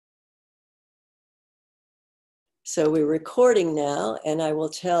So we're recording now, and I will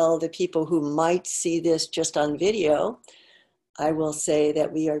tell the people who might see this just on video, I will say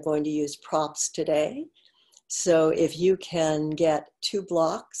that we are going to use props today. So if you can get 2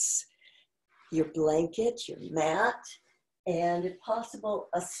 blocks, your blanket, your mat, and if possible,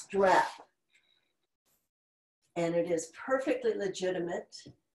 a strap. And it is perfectly legitimate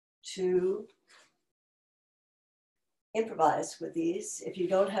to improvise with these. If you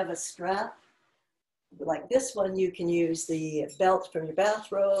don't have a strap, like this one, you can use the belt from your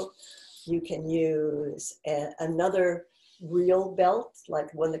bathrobe. You can use another real belt,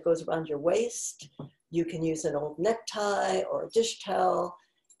 like one that goes around your waist. You can use an old necktie or a dish towel.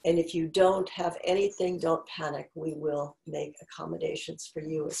 And if you don't have anything, don't panic. We will make accommodations for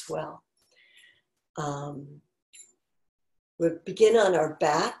you as well. We'll begin on our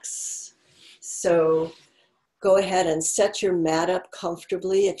backs. So go ahead and set your mat up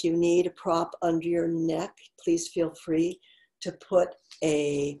comfortably. If you need a prop under your neck, please feel free to put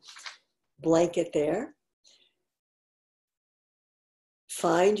a blanket there.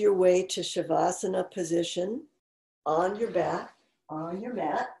 Find your way to Shavasana position on your back, on your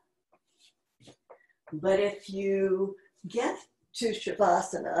mat. But if you get to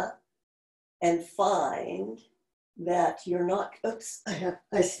Shavasana and find that you're not, oops,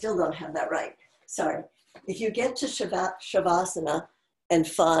 I still don't have that right, sorry. If you get to Shavasana and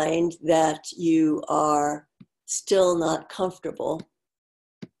find that you are still not comfortable,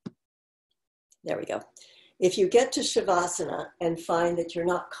 there we go. If you get to Shavasana and find that you're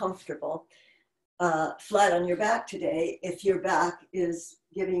not comfortable, flat on your back today, if your back is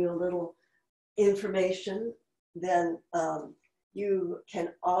giving you a little information, then you can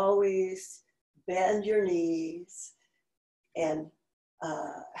always bend your knees and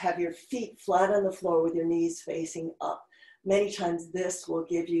have your feet flat on the floor with your knees facing up. Many times this will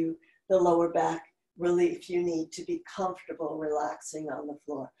give you the lower back relief you need to be comfortable relaxing on the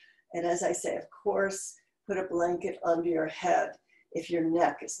floor. And as I say, of course, put a blanket under your head if your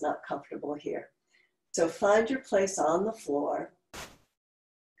neck is not comfortable here. So find your place on the floor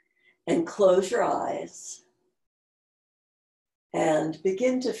and close your eyes and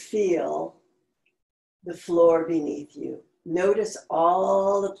begin to feel the floor beneath you. Notice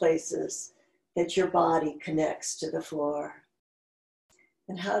all the places that your body connects to the floor.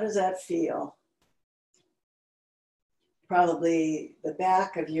 And how does that feel? Probably the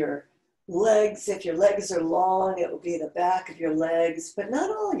back of your legs. If your legs are long, it will be the back of your legs, but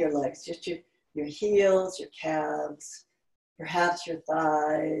not all your legs, just your heels, your calves, perhaps your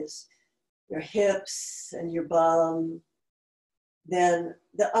thighs, your hips and your bum. Then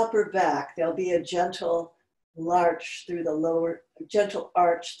the upper back, there'll be a gentle arch through the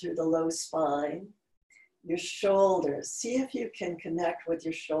low spine. Your shoulders, see if you can connect with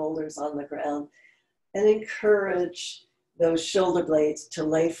your shoulders on the ground and encourage those shoulder blades to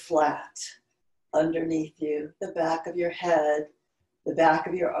lay flat underneath you, the back of your head, the back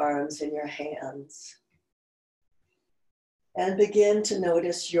of your arms and your hands. And begin to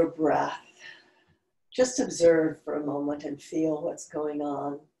notice your breath. Just observe for a moment and feel what's going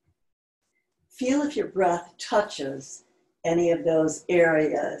on. Feel if your breath touches any of those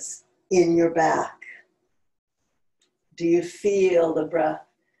areas in your back. Do you feel the breath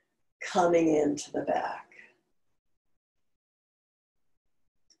coming into the back?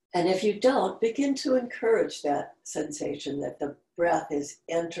 And if you don't, begin to encourage that sensation that the breath is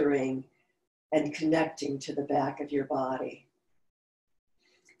entering and connecting to the back of your body,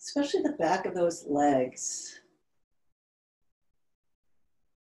 especially the back of those legs.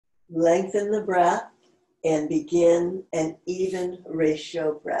 Lengthen the breath and begin an even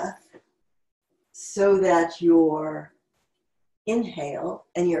ratio breath so that your inhale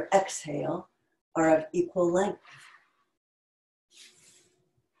and your exhale are of equal length.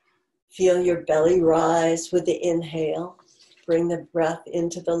 Feel your belly rise with the inhale. Bring the breath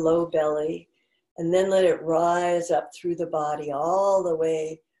into the low belly and then let it rise up through the body all the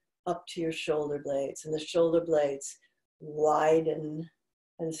way up to your shoulder blades. And the shoulder blades widen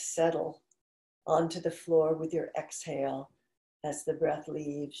and settle onto the floor with your exhale as the breath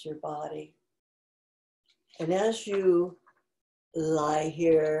leaves your body. And as you lie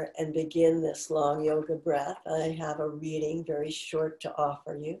here and begin this long yoga breath, I have a reading very short to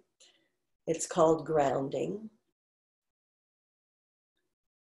offer you. It's called grounding.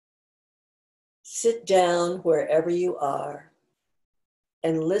 Sit down wherever you are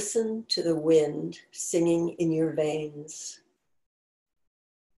and listen to the wind singing in your veins.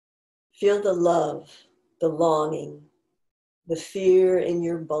 Feel the love, the longing, the fear in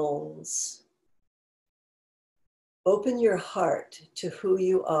your bones. Open your heart to who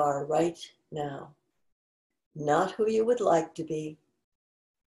you are right now. not who you would like to be,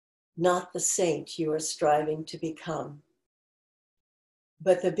 not the saint you are striving to become,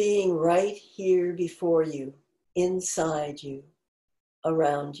 but the being right here before you, inside you,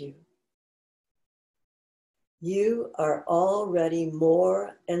 around you. You are already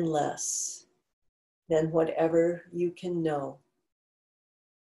more and less than whatever you can know.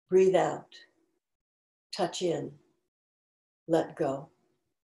 Breathe out, touch in, let go.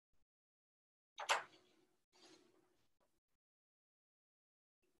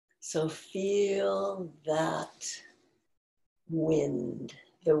 So feel that wind,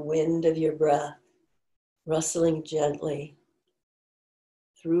 the wind of your breath, rustling gently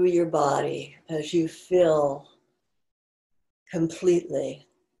through your body as you fill completely.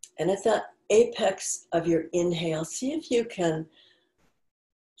 And at the apex of your inhale, see if you can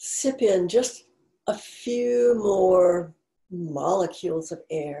sip in just a few more molecules of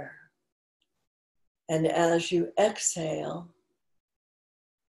air. And as you exhale,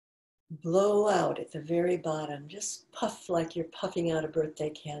 blow out at the very bottom. Just puff like you're puffing out a birthday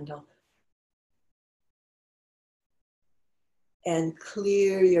candle. And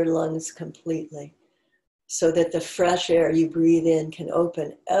clear your lungs completely so that the fresh air you breathe in can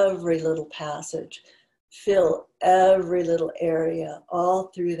open every little passage, fill every little area, all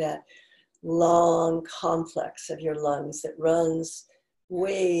through that long complex of your lungs that runs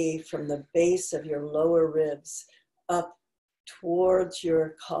way from the base of your lower ribs up towards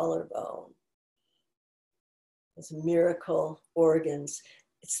your collarbone. Those miracle organs.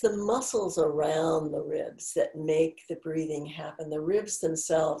 It's the muscles around the ribs that make the breathing happen. The ribs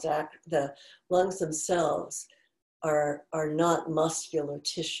themselves, the lungs themselves are not muscular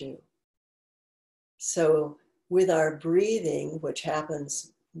tissue. So with our breathing, which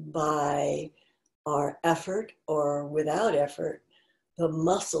happens by our effort or without effort, the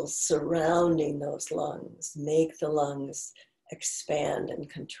muscles surrounding those lungs make the lungs expand and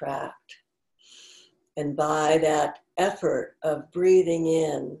contract. And by that effort of breathing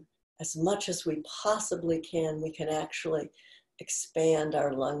in as much as we possibly can, we can actually expand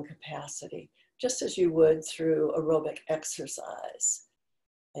our lung capacity, just as you would through aerobic exercise.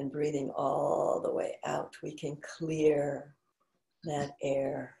 And breathing all the way out, we can clear that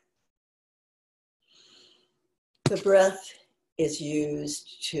air. The breath is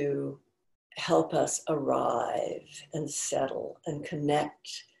used to help us arrive and settle and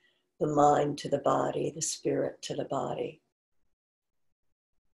connect the mind to the body, the spirit to the body.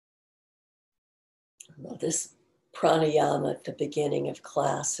 Well, this pranayama at the beginning of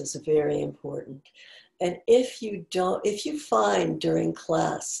class is very important. And if you find during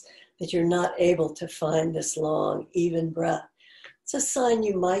class that you're not able to find this long, even breath, it's a sign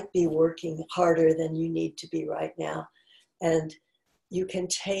you might be working harder than you need to be right now. And you can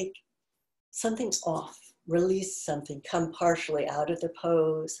take something's off, release something, come partially out of the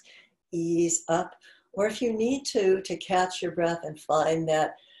pose, ease up, or if you need to catch your breath and find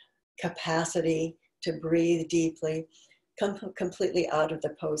that capacity to breathe deeply, come completely out of the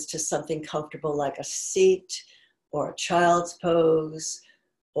pose to something comfortable like a seat or a child's pose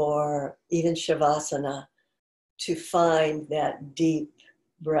or even shavasana to find that deep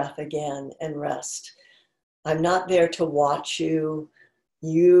breath again and rest. I'm not there to watch you.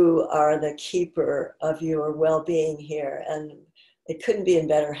 You are the keeper of your well-being here, and it couldn't be in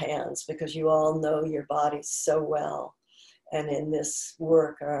better hands because you all know your bodies so well, and in this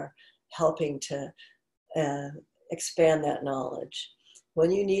work are helping to expand that knowledge.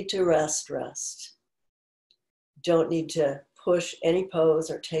 When you need to rest, rest. Don't need to push any pose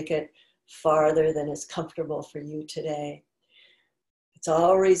or take it farther than is comfortable for you today. It's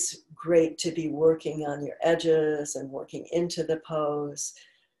always great to be working on your edges and working into the pose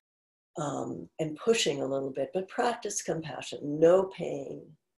and pushing a little bit, but practice compassion, no pain.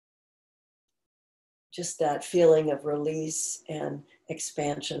 Just that feeling of release and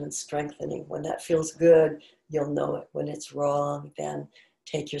expansion and strengthening. When that feels good, you'll know it. When it's wrong, then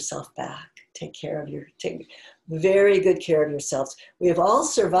take yourself back. Take very good care of yourselves. We have all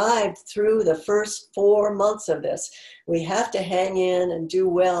survived through the first 4 months of this. We have to hang in and do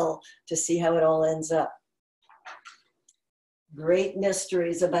well to see how it all ends up. Great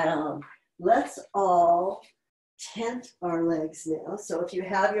mysteries abound. Let's all tent our legs now. So if you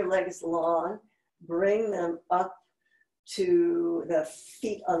have your legs long, bring them up to the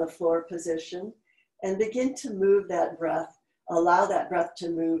feet on the floor position and begin to move that breath. Allow that breath to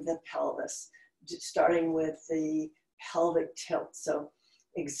move the pelvis, starting with the pelvic tilt. So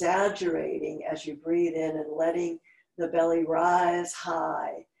exaggerating as you breathe in and letting the belly rise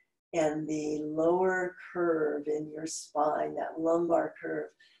high and the lower curve in your spine, that lumbar curve,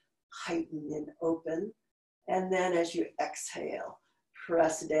 heighten and open. And then as you exhale,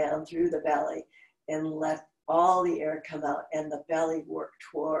 press down through the belly and let all the air come out and the belly work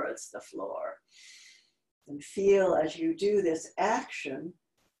towards the floor. And feel as you do this action,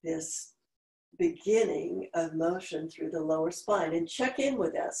 this beginning of motion through the lower spine, and check in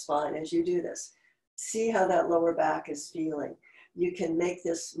with that spine as you do this. See how that lower back is feeling. You can make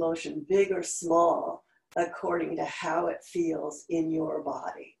this motion big or small according to how it feels in your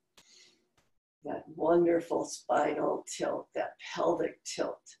body. That wonderful spinal tilt, that pelvic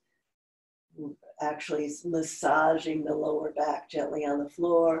tilt, actually massaging the lower back gently on the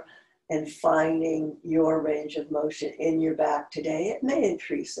floor and finding your range of motion in your back today. It may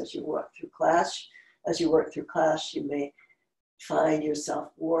increase as you work through class. As you work through class, you may find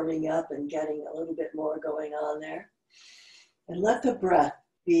yourself warming up and getting a little bit more going on there. And let the breath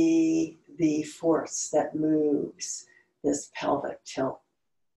be the force that moves this pelvic tilt.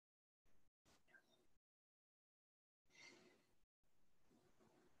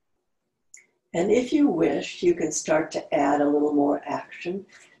 And if you wish, you can start to add a little more action.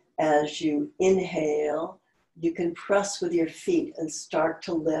 As you inhale, you can press with your feet and start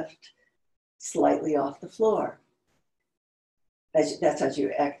to lift slightly off the floor. As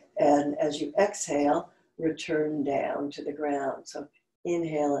you exhale, return down to the ground. So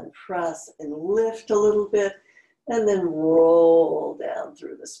inhale and press and lift a little bit, and then roll down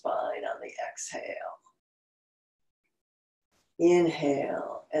through the spine on the exhale.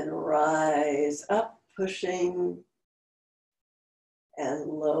 Inhale and rise up, pushing and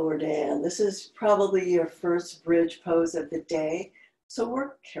lower down. This is probably your first bridge pose of the day, so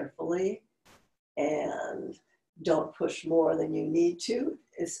work carefully and don't push more than you need to.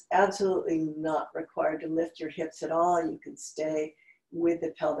 It's absolutely not required to lift your hips at all. You can stay with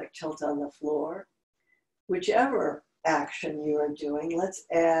the pelvic tilt on the floor. Whichever action you are doing, let's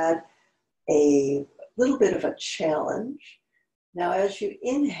add a little bit of a challenge. Now, as you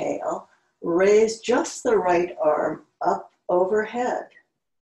inhale, raise just the right arm up overhead.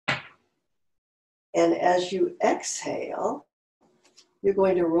 And as you exhale, you're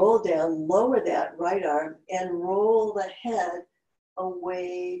going to roll down, lower that right arm, and roll the head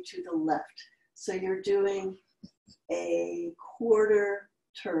away to the left. So you're doing a quarter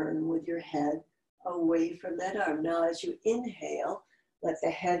turn with your head away from that arm. Now, as you inhale, let the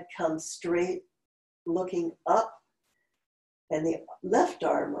head come straight, looking up, and the left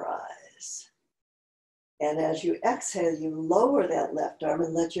arm rise. And as you exhale, you lower that left arm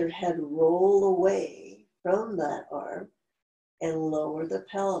and let your head roll away from that arm and lower the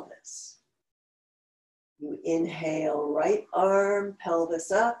pelvis. You inhale, right arm,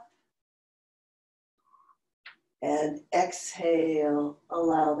 pelvis up, and exhale,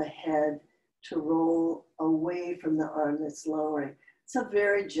 allow the head to roll away from the arm that's lowering. It's a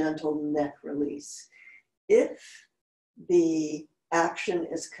very gentle neck release. If the action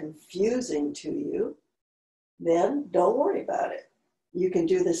is confusing to you, then don't worry about it. You can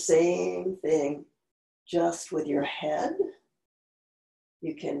do the same thing just with your head.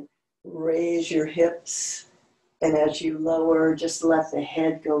 You can raise your hips, and as you lower, just let the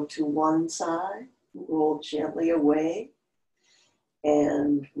head go to one side, roll gently away,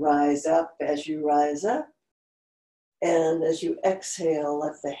 and rise up as you rise up. And as you exhale,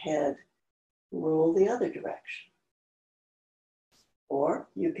 let the head roll the other direction. Or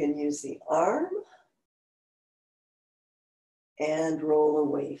you can use the arm and roll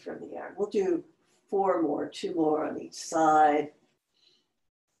away from the arm. We'll do 4 more, 2 more on each side.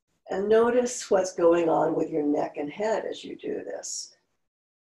 And notice what's going on with your neck and head as you do this.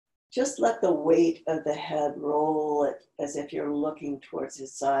 Just let the weight of the head roll it as if you're looking towards the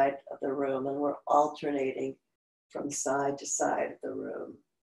side of the room, and we're alternating from side to side of the room.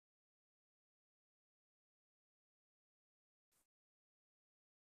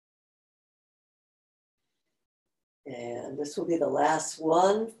 And this will be the last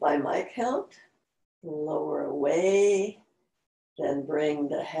one by my count. Lower away, then bring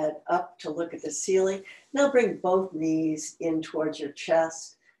the head up to look at the ceiling. Now bring both knees in towards your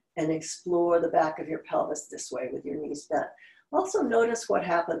chest and explore the back of your pelvis this way with your knees bent. Also notice what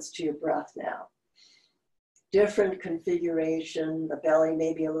happens to your breath now. Different configuration, the belly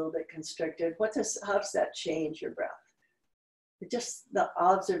may be a little bit constricted. How does that change your breath? Just the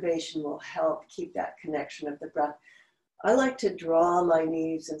observation will help keep that connection of the breath. I like to draw my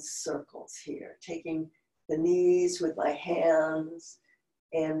knees in circles here, taking the knees with my hands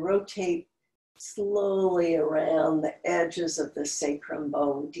and rotate slowly around the edges of the sacrum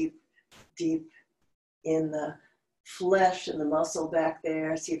bone, deep in the flesh and the muscle back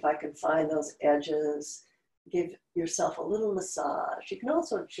there. See if I can find those edges. Give yourself a little massage. You can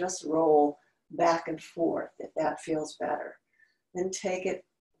also just roll back and forth if that feels better. Then take it,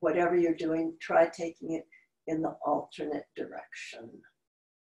 whatever you're doing, try taking it in the alternate direction.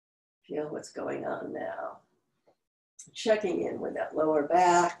 Feel what's going on now. Checking in with that lower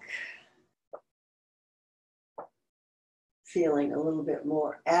back. Feeling a little bit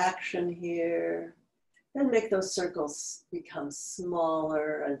more action here. Then make those circles become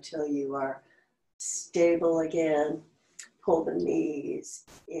smaller until you are stable again. Pull the knees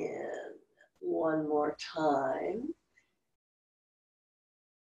in one more time.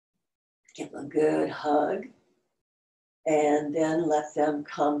 Give them a good hug. And then let them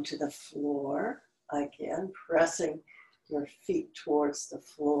come to the floor. Again, pressing your feet towards the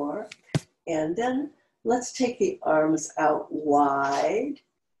floor. And then let's take the arms out wide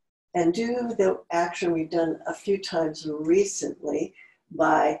and do the action we've done a few times recently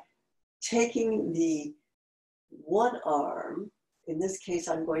by taking the one arm. In this case,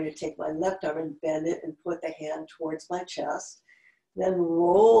 I'm going to take my left arm and bend it and put the hand towards my chest. Then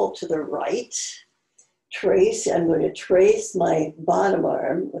roll to the right. Trace, I'm going to trace my bottom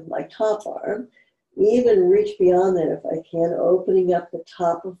arm with my top arm. Even reach beyond that if I can, opening up the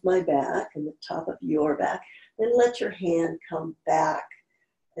top of my back and the top of your back. Then let your hand come back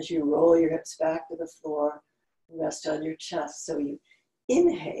as you roll your hips back to the floor, rest on your chest. So you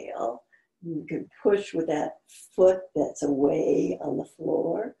inhale, you can push with that foot that's away on the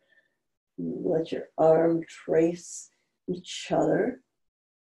floor. Let your arm trace each other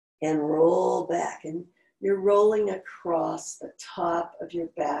and roll back. And you're rolling across the top of your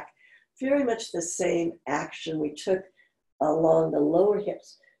back. Very much the same action we took along the lower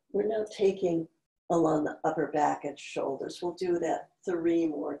hips. We're now taking along the upper back and shoulders. We'll do that 3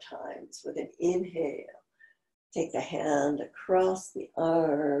 more times with an inhale. Take the hand across the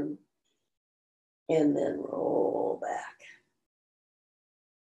arm and then roll back.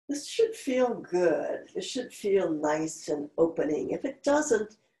 This should feel good. This should feel nice and opening. If it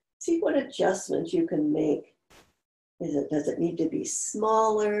doesn't, see what adjustments you can make. Does it need to be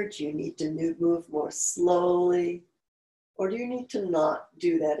smaller? Do you need to move more slowly? Or do you need to not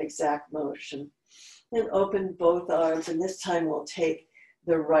do that exact motion? And open both arms, and this time we'll take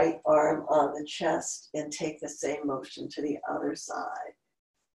the right arm on the chest and take the same motion to the other side.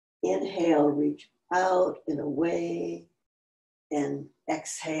 Inhale, reach out and away, and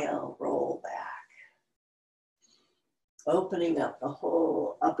exhale, roll back. Opening up the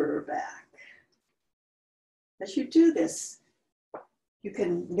whole upper back. As you do this, you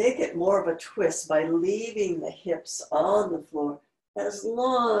can make it more of a twist by leaving the hips on the floor as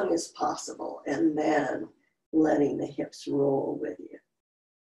long as possible and then letting the hips roll with you.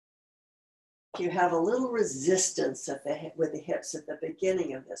 If you have a little resistance with the hips at the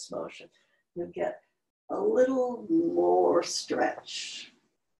beginning of this motion, you'll get a little more stretch.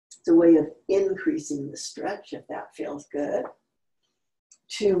 It's a way of increasing the stretch if that feels good.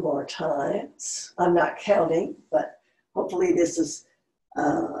 2 more times. I'm not counting, but hopefully this is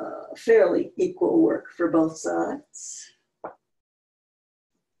fairly equal work for both sides.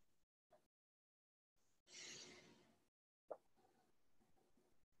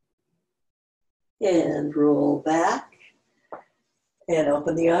 And roll back and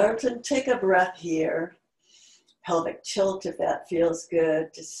open the arms and take a breath here. Pelvic tilt if that feels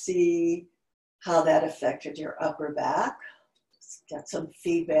good, to see how that affected your upper back. Just get some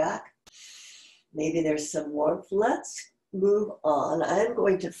feedback. Maybe there's some warmth. Let's move on. I'm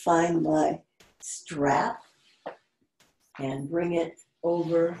going to find my strap and bring it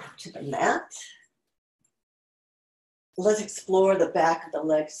over to the mat. Let's explore the back of the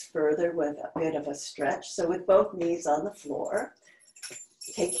legs further with a bit of a stretch. So with both knees on the floor,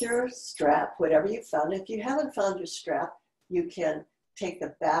 take your strap, whatever you found. If you haven't found your strap, you can take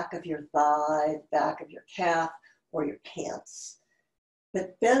the back of your thigh, back of your calf, or your pants.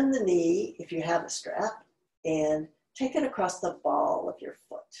 But bend the knee, if you have a strap, and take it across the ball of your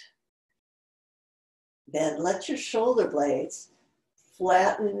foot. Then let your shoulder blades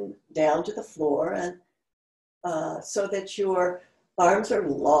flatten down to the floor, and so that your arms are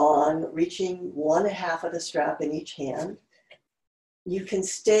long, reaching 1/2 of the strap in each hand. You can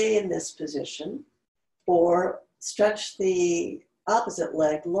stay in this position or stretch the opposite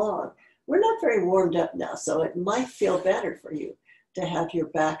leg long. We're not very warmed up now, so it might feel better for you to have your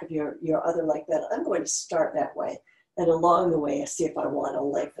back of your other leg bent. I'm going to start that way, and along the way, I see if I want to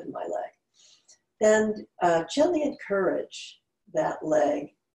lengthen my leg. Then gently encourage that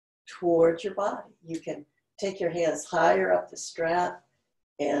leg towards your body. You can take your hands higher up the strap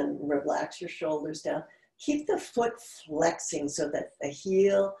and relax your shoulders down. Keep the foot flexing so that the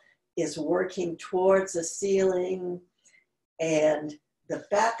heel is working towards the ceiling, and the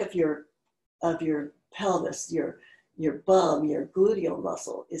back of your of your pelvis, your bum, your gluteal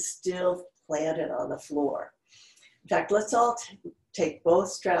muscle is still planted on the floor. In fact, let's all take both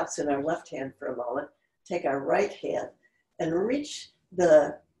straps in our left hand for a moment, take our right hand and reach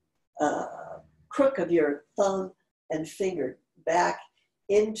the crook of your thumb and finger back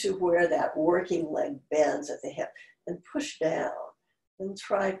into where that working leg bends at the hip and push down. And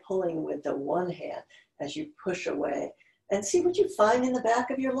try pulling with the one hand as you push away and see what you find in the back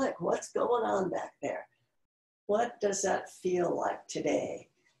of your leg. What's going on back there? What does that feel like today?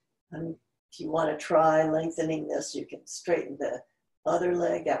 And if you want to try lengthening this, you can straighten the other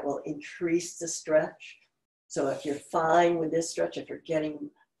leg. That will increase the stretch. So if you're fine with this stretch, if you're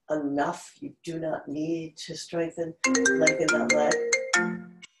getting enough, you do not need to lengthen that leg.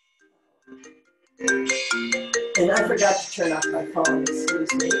 And I forgot to turn off my phone,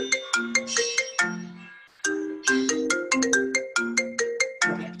 excuse me.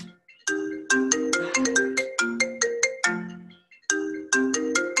 Okay.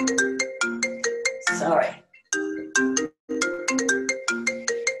 Sorry.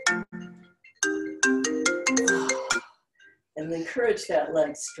 And encourage that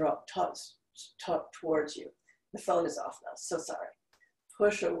leg tuck towards you. The phone is off now, so sorry.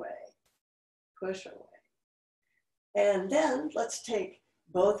 Push away, push away. And then let's take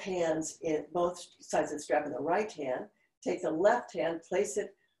both hands in both sides of the strap in the right hand. Take the left hand, place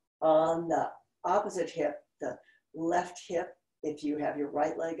it on the opposite hip, the left hip. If you have your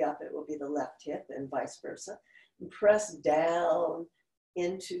right leg up, it will be the left hip and vice versa. And press down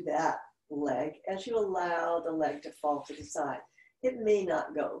into that leg as you allow the leg to fall to the side. It may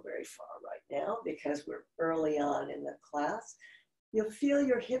not go very far right now because we're early on in the class. You'll feel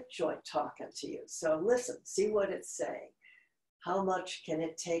your hip joint talking to you. So listen, see what it's saying. How much can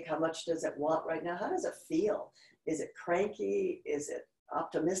it take? How much does it want right now? How does it feel? Is it cranky? Is it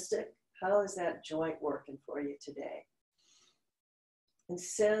optimistic? How is that joint working for you today? And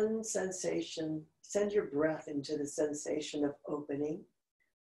send your breath into the sensation of opening.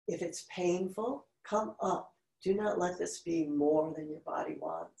 If it's painful, come up. Do not let this be more than your body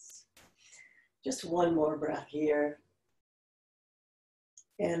wants. Just one more breath here.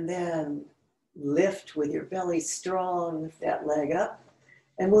 And then lift with your belly strong, lift that leg up.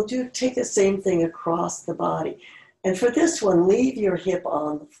 And we'll take the same thing across the body. And for this one, leave your hip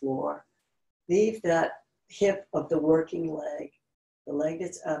on the floor. Leave that hip of the working leg, the leg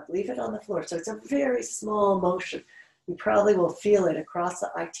that's up, leave it on the floor. So it's a very small motion. You probably will feel it across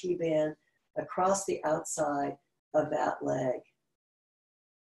the IT band, across the outside of that leg.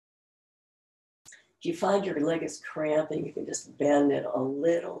 If you find your leg is cramping, you can just bend it a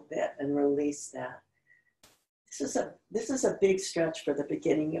little bit and release that. This is a big stretch for the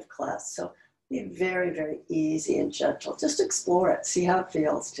beginning of class, so be very, very easy and gentle. Just explore it, see how it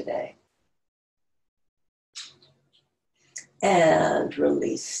feels today. And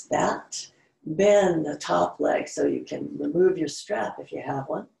release that. Bend the top leg so you can remove your strap if you have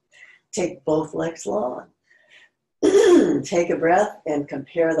one. Take both legs long. Take a breath and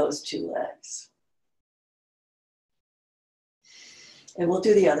compare those two legs. And we'll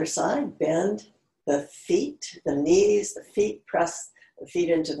do the other side. Bend the feet, the knees, the feet, press the feet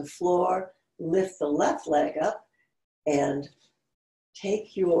into the floor, lift the left leg up, and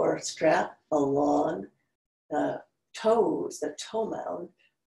take your strap along the toes, the toe mound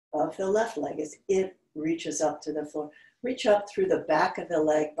of the left leg as it reaches up to the floor. Reach up through the back of the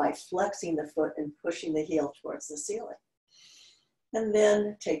leg by flexing the foot and pushing the heel towards the ceiling. And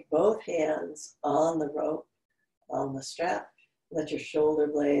then take both hands on the rope, on the strap. Let your shoulder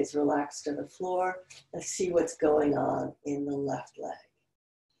blades relax to the floor and see what's going on in the left leg.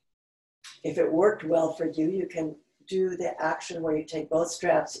 If it worked well for you, you can do the action where you take both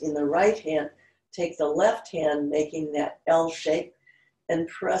straps in the right hand, take the left hand, making that L shape and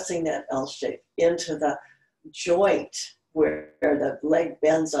pressing that L shape into the joint where the leg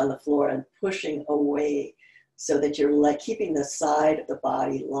bends on the floor and pushing away so that you're like keeping the side of the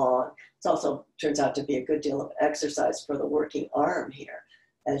body long. It also turns out to be a good deal of exercise for the working arm here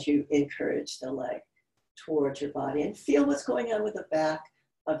as you encourage the leg towards your body. And feel what's going on with the back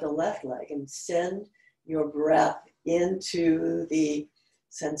of the left leg and send your breath into the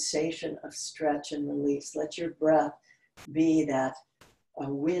sensation of stretch and release. Let your breath be that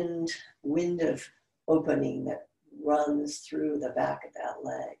wind of opening that runs through the back of that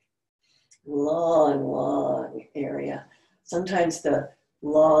leg. Long, long area. Sometimes the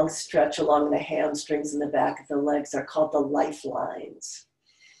long stretch along the hamstrings and the back of the legs are called the lifelines.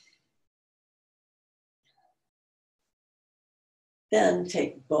 Then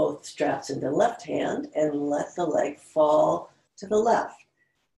take both straps in the left hand and let the leg fall to the left.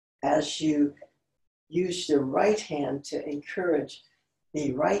 as you use your right hand to encourage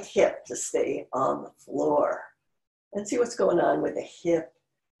the right hip to stay on the floor. And see what's going on with the hip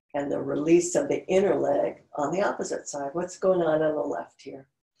and the release of the inner leg on the opposite side. What's going on the left here?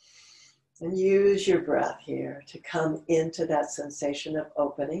 And use your breath here to come into that sensation of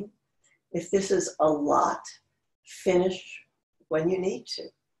opening. If this is a lot, finish when you need to.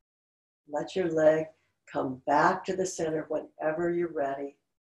 Let your leg come back to the center whenever you're ready.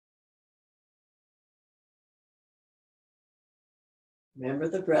 Remember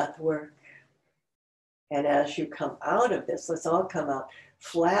the breath work. And as you come out of this, let's all come out,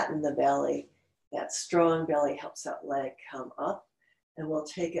 flatten the belly. That strong belly helps that leg come up. And we'll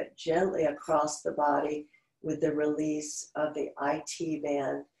take it gently across the body with the release of the IT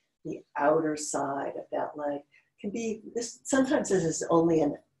band, the outer side of that leg. Can be this, sometimes this is only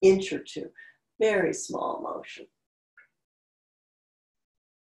an inch or two, very small motion.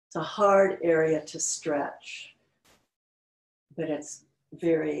 It's a hard area to stretch, but it's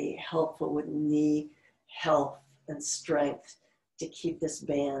very helpful with knee health and strength to keep this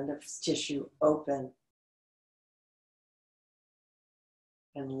band of tissue open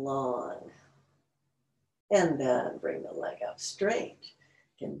and long. And then bring the leg up straight.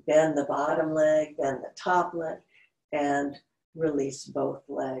 You can bend the bottom leg, bend the top leg, and release both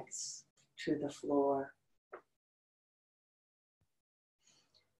legs to the floor.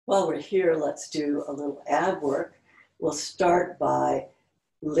 While we're here, let's do a little ab work. We'll start by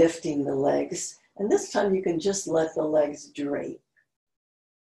lifting the legs. And this time you can just let the legs drape.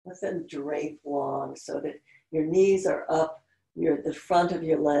 Let them drape long so that your knees are up, the front of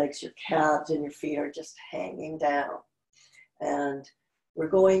your legs, your calves and your feet are just hanging down. And we're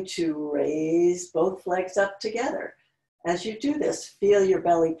going to raise both legs up together. As you do this, feel your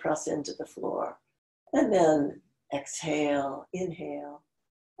belly press into the floor. And then exhale, inhale,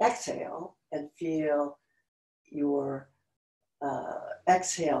 exhale, and feel your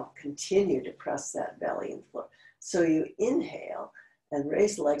exhale continue to press that belly in the floor. So you inhale and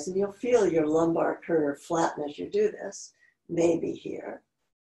raise the legs, and you'll feel your lumbar curve flatten as you do this, maybe here,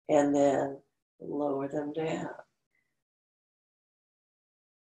 and then lower them down.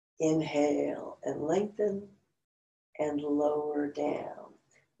 Inhale and lengthen and lower down.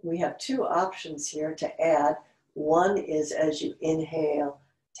 We have two options here to add. One is as you inhale,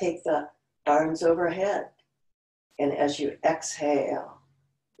 take the arms overhead. And as you exhale,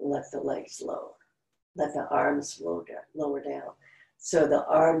 let the legs lower. Let the arms lower down. So the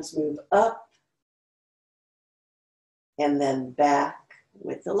arms move up and then back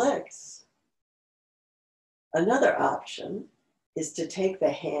with the legs. Another option is to take the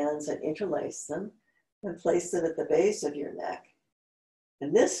hands and interlace them and place them at the base of your neck.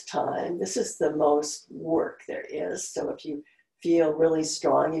 And this time, this is the most work there is. So if you feel really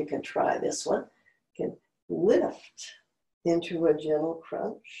strong, you can try this one. You can lift into a gentle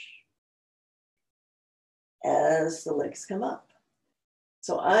crunch as the legs come up.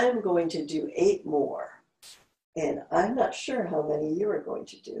 So I'm going to do 8 more. And I'm not sure how many you are going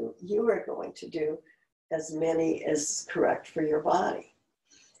to do. You are going to do as many as correct for your body.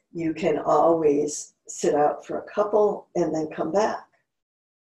 You can always sit out for a couple and then come back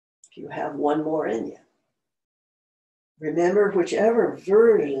if you have one more in you. Remember, whichever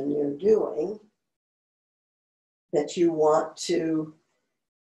version you're doing, that you want to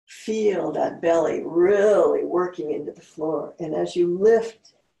feel that belly really working into the floor. And as you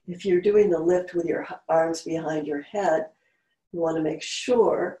lift, if you're doing the lift with your arms behind your head, you want to make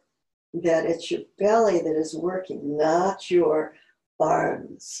sure that it's your belly that is working, not your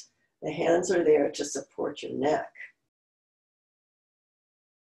arms. The hands are there to support your neck.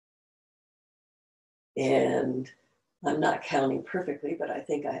 And I'm not counting perfectly, but I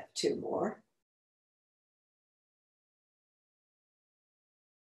think I have 2 more.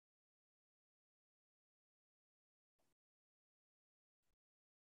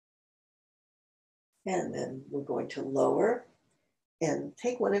 And then we're going to lower and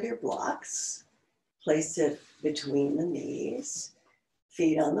take one of your blocks, place it between the knees,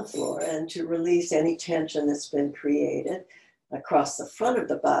 feet on the floor, and to release any tension that's been created across the front of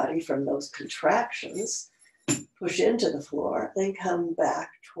the body from those contractions, push into the floor, then come back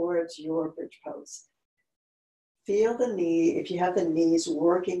towards your bridge pose. Feel the knee, if you have the knees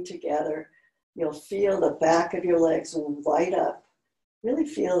working together, you'll feel the back of your legs light up. Really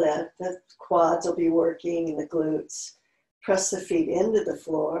feel that the quads will be working and the glutes. Press the feet into the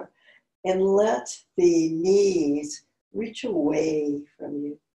floor and let the knees reach away from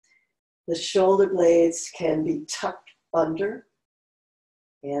you. The shoulder blades can be tucked under,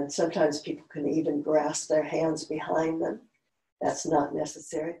 and sometimes people can even grasp their hands behind them. That's not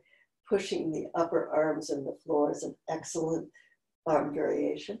necessary. pushing the upper arms and the floor is an excellent arm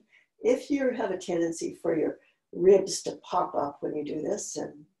variation. If you have a tendency for your ribs to pop up when you do this,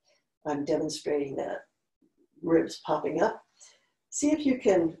 and I'm demonstrating that, ribs popping up, see if you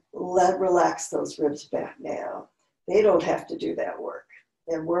can relax those ribs back now. They don't have to do that work.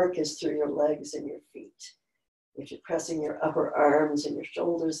 Their work is through your legs and your feet. If you're pressing your upper arms and your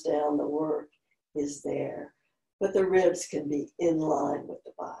shoulders down, the work is there. But the ribs can be in line with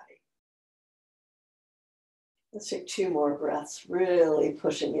the body. Let's take 2 more breaths, really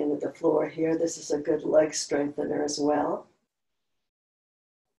pushing into the floor here. This is a good leg strengthener as well.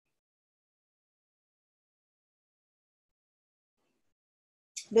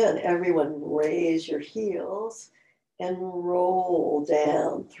 Then everyone raise your heels and roll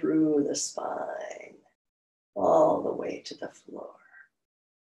down through the spine, all the way to the floor.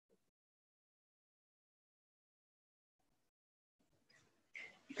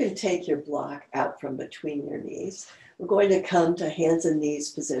 You can take your block out from between your knees. We're going to come to hands and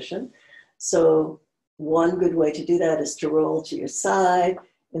knees position. So one good way to do that is to roll to your side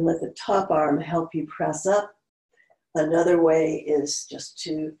and let the top arm help you press up. Another way is just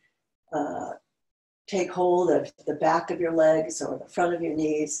to take hold of the back of your legs or the front of your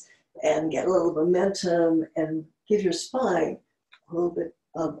knees and get a little momentum and give your spine a little bit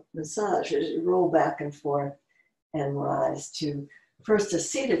of massage as you roll back and forth and rise to first a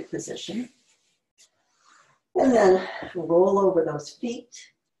seated position, and then roll over those feet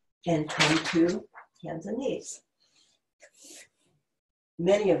and come to hands and knees.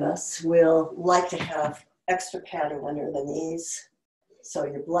 Many of us will like to have extra padding under the knees, so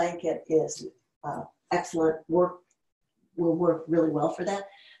your blanket is excellent, will work really well for that.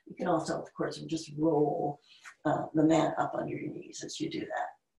 You can also, of course, just roll the mat up under your knees as you do that.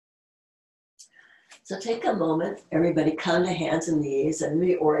 So take a moment, everybody come to hands and knees and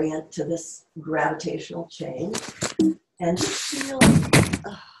reorient to this gravitational change. And just feel,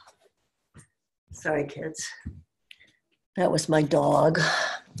 sorry kids, that was my dog.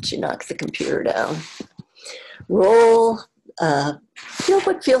 She knocked the computer down. Roll, feel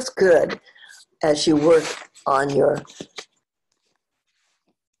what feels good as you work on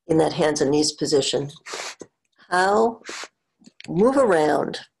in that hands and knees position. How? Move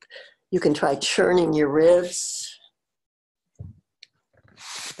around. You can try churning your ribs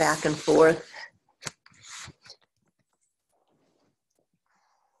back and forth.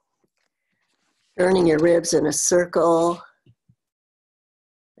 Churning your ribs in a circle.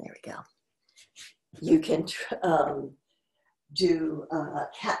 There we go. You can do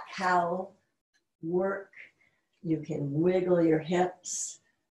cat-cow work. You can wiggle your hips.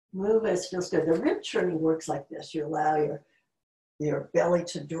 Move as feels good. The rib churning works like this. You allow your belly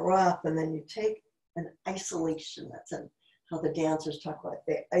to drop, and then you take an isolation. That's how the dancers talk about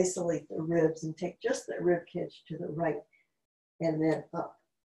it. They isolate the ribs and take just the rib cage to the right, and then up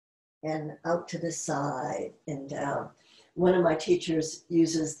and out to the side and down. One of my teachers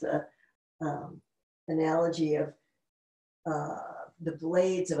uses the analogy of the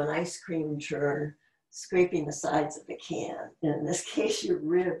blades of an ice cream churn scraping the sides of the can. And in this case, your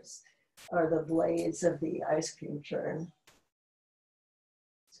ribs are the blades of the ice cream churn,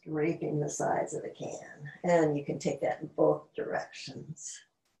 scraping the sides of the can. And you can take that in both directions.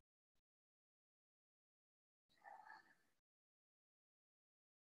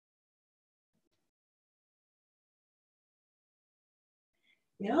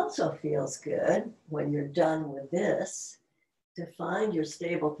 It also feels good when you're done with this to find your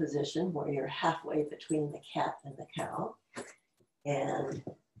stable position where you're halfway between the cat and the cow, and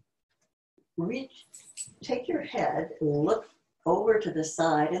take your head and look over to the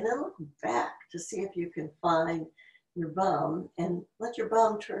side and then look back to see if you can find your bum and let your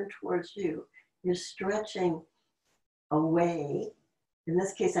bum turn towards you. You're stretching away. In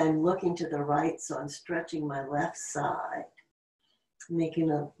this case, I'm looking to the right, so I'm stretching my left side,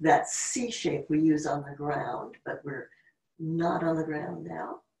 making that C shape we use on the ground, but we're not on the ground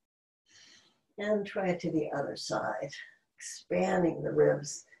now. And try it to the other side, expanding the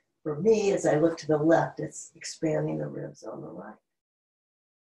ribs. For me, as I look to the left, it's expanding the ribs on the right.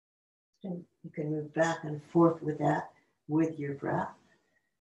 And you can move back and forth with that with your breath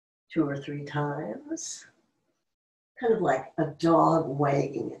 2 or 3 times. Kind of like a dog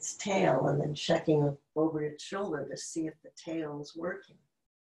wagging its tail and then checking over its shoulder to see if the tail is working.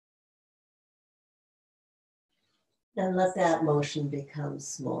 And let that motion become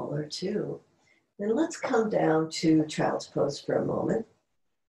smaller too. Then let's come down to child's pose for a moment.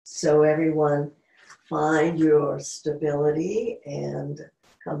 So everyone find your stability and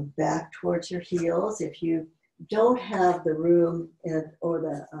come back towards your heels. If you don't have the room or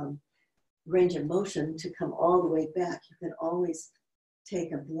the range of motion to come all the way back. You can always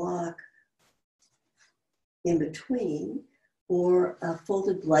take a block in between, or a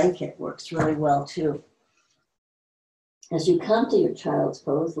folded blanket works really well too. As you come to your child's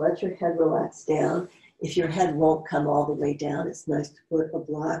pose, let your head relax down. If your head won't come all the way down, it's nice to put a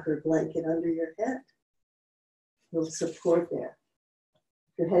block or blanket under your head. Little support there.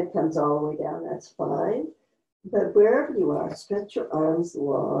 If your head comes all the way down, that's fine. But wherever you are, stretch your arms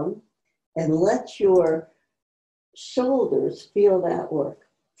long and let your shoulders feel that work.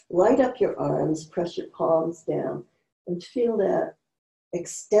 Light up your arms, press your palms down, and feel that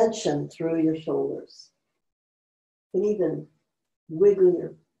extension through your shoulders. You can even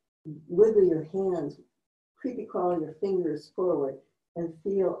wiggle your hands, creepy crawl your fingers forward, and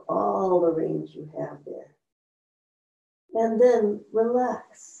feel all the range you have there. And then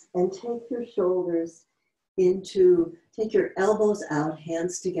relax and take your shoulders take your elbows out,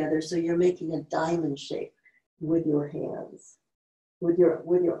 hands together, so you're making a diamond shape with your hands, with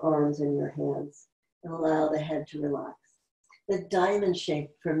your arms and your hands, and allow the head to relax. The diamond shape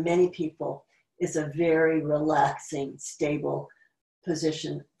for many people is a very relaxing, stable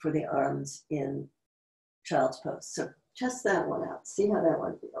position for the arms in child's pose. So test that one out. See how that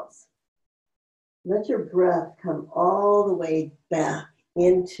one feels. Let your breath come all the way back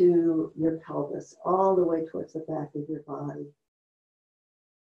into your pelvis, all the way towards the back of your body.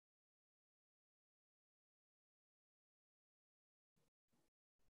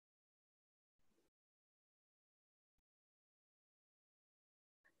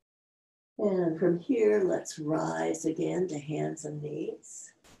 And from here, let's rise again to hands and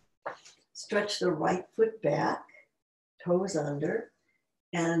knees. Stretch the right foot back, toes under,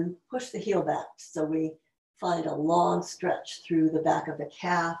 and push the heel back. So we find a long stretch through the back of the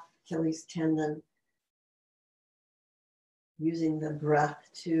calf, Achilles tendon, using the breath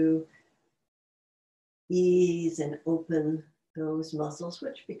to ease and open those muscles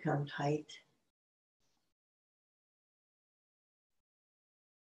which become tight.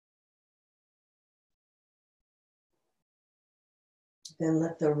 Then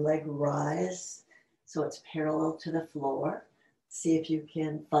let the leg rise so it's parallel to the floor. See if you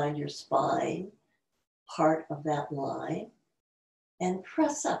can find your spine, part of that line, and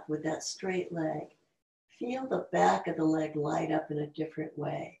press up with that straight leg. Feel the back of the leg light up in a different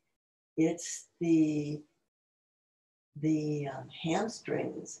way. It's the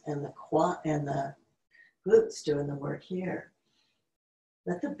hamstrings and the quad and the glutes doing the work here.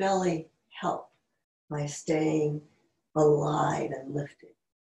 Let the belly help by staying alive and lifted.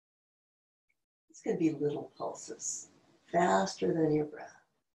 It's going to be little pulses, faster than your breath.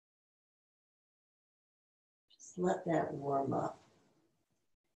 Just let that warm up.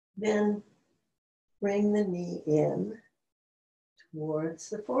 Then bring the knee in towards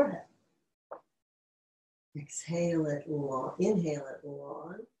the forehead. Exhale it long, inhale it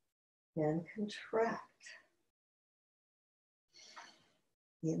long, and contract.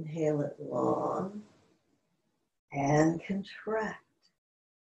 Inhale it long and contract.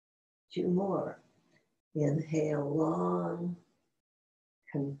 2 more. Inhale long,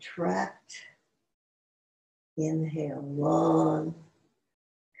 contract. Inhale long,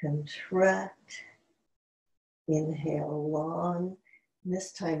 contract. Inhale long. And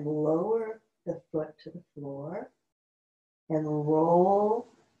this time lower the foot to the floor and roll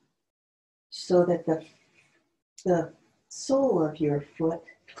so that the sole of your foot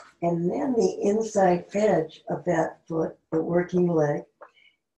and then the inside edge of that foot, the working leg,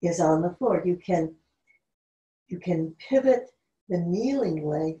 is on the floor. You can pivot the kneeling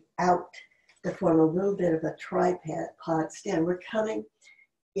leg out to form a little bit of a tripod stand. We're coming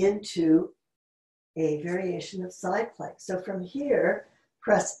into a variation of side plank. So from here,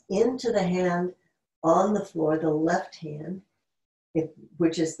 press into the hand on the floor, the left hand,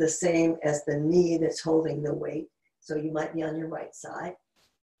 which is the same as the knee that's holding the weight. So you might be on your right side.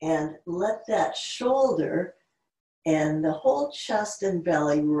 And let that shoulder and the whole chest and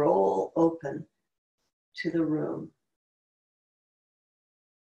belly roll open to the room.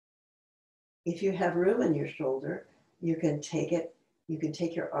 If you have room in your shoulder, you can take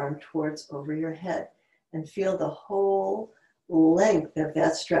your arm towards over your head and feel the whole length of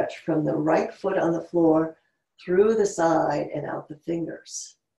that stretch from the right foot on the floor through the side and out the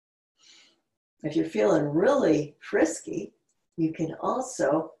fingers. If you're feeling really frisky, you can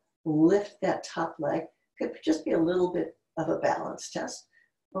also lift that top leg. Could just be a little bit of a balance test,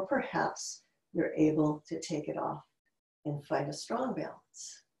 or perhaps you're able to take it off and find a strong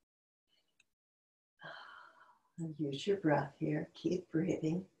balance. And use your breath here. Keep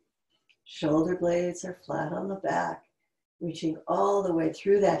breathing. Shoulder blades are flat on the back, reaching all the way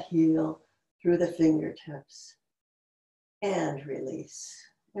through that heel, through the fingertips and release.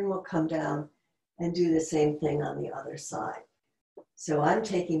 And we'll come down and do the same thing on the other side. So I'm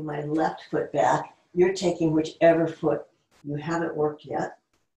taking my left foot back. You're taking whichever foot you haven't worked yet.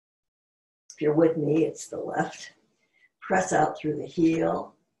 If you're with me, it's the left. Press out through the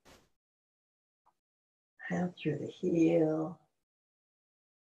heel. Out through the heel.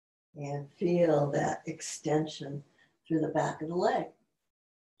 And feel that extension through the back of the leg.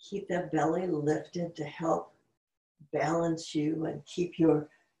 Keep that belly lifted to help balance you and keep your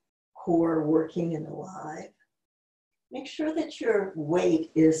core working and alive. Make sure that your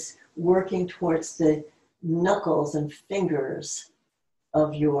weight is working towards the knuckles and fingers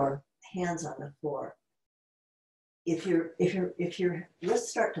of your hands on the floor. If your wrists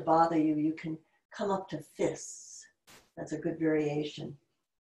start to bother you, you can come up to fists. That's a good variation.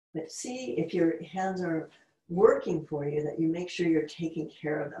 But see if your hands are working for you, that you make sure you're taking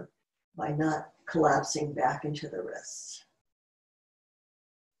care of them by not collapsing back into the wrists.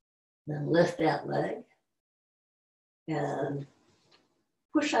 Then lift that leg and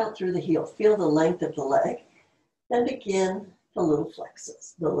push out through the heel. Feel the length of the leg. Then begin the little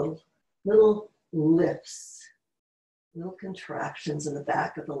flexes, the little lifts, little contractions in the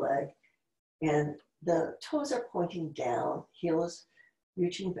back of the leg. And the toes are pointing down, heel is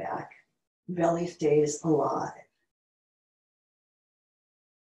reaching back, belly stays alive.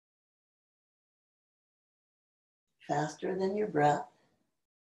 Faster than your breath.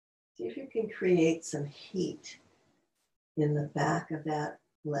 See if you can create some heat in the back of that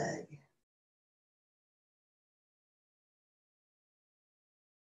leg.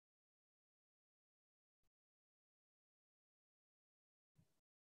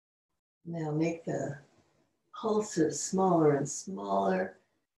 Now make the pulses smaller and smaller,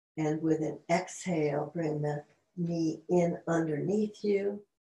 and with an exhale, bring the knee in underneath you,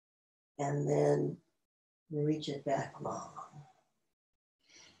 and then reach it back long.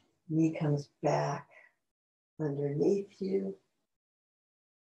 Knee comes back underneath you.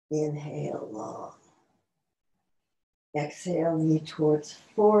 Inhale long. Exhale, knee towards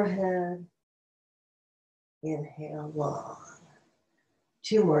forehead. Inhale long.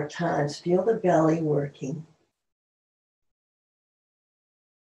 2 more times. Feel the belly working.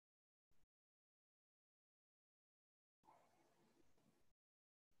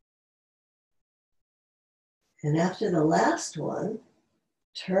 And after the last one,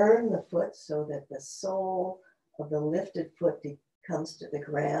 turn the foot so that the sole of the lifted foot comes to the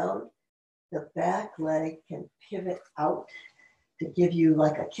ground. The back leg can pivot out to give you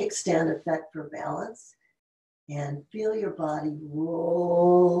like a kickstand effect for balance. And feel your body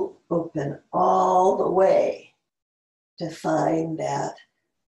roll open all the way to find that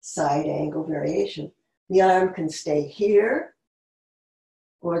side angle variation. The arm can stay here,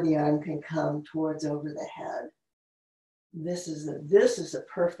 or the arm can come towards over the head. This is a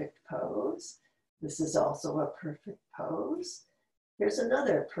perfect pose. This is also a perfect pose. Here's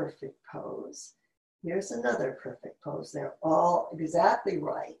another perfect pose. Here's another perfect pose. They're all exactly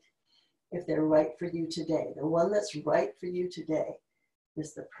right if they're right for you today. The one that's right for you today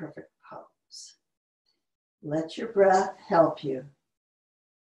is the perfect pose. Let your breath help you.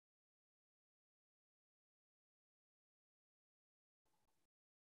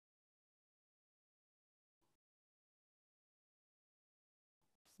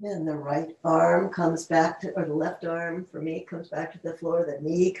 Then the right arm comes back to, or the left arm for me comes back to the floor, the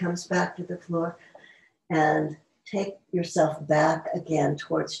knee comes back to the floor, and take yourself back again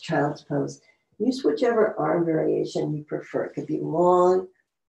towards child's pose. Use whichever arm variation you prefer. It could be long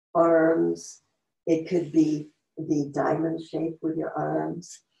arms, it could be the diamond shape with your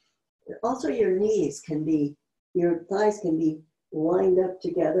arms. Also your knees can be, your thighs can be lined up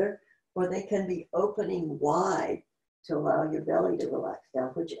together, or they can be opening wide to allow your belly to relax down,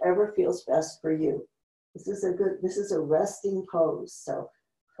 whichever feels best for you. This is a resting pose, so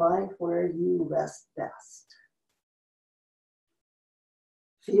find where you rest best.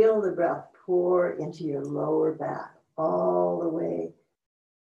 Feel the breath pour into your lower back, all the way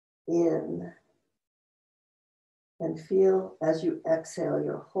in. And feel as you exhale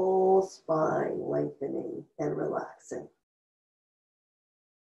your whole spine lengthening and relaxing.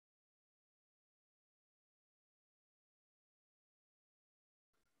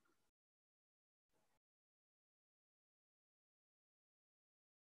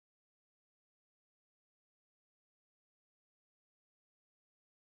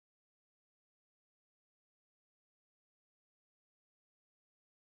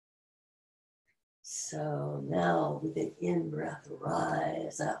 So now with an in-breath,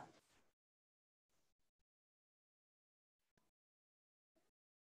 rise up.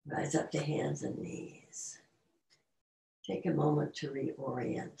 Rise up to hands and knees. Take a moment to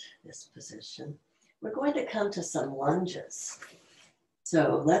reorient this position. We're going to come to some lunges.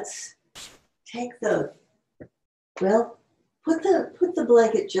 So let's take the, well, put the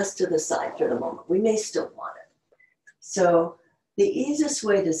blanket just to the side for the moment. We may still want it. So the easiest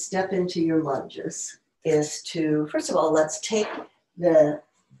way to step into your lunges is to, first of all, let's take the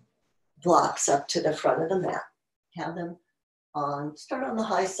blocks up to the front of the mat. Have them on, start on the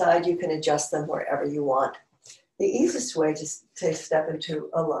high side. You can adjust them wherever you want. The easiest way to step into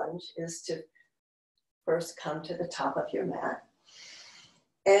a lunge is to first come to the top of your mat.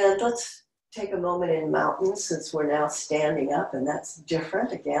 And let's take a moment in mountain since we're now standing up, and that's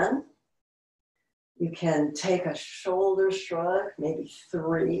different again. You can take a shoulder shrug, maybe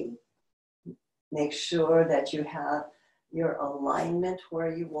 3. Make sure that you have your alignment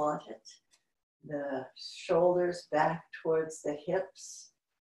where you want it. The shoulders back towards the hips,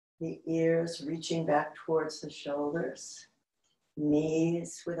 the ears reaching back towards the shoulders,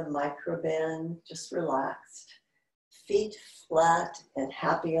 knees with a micro bend, just relaxed. Feet flat and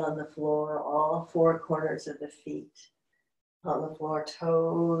happy on the floor, all 4 corners of the feet on the floor.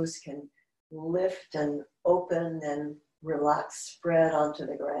 Toes can lift and open and relax, spread onto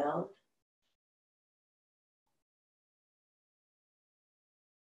the ground.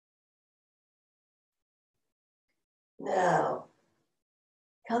 Now,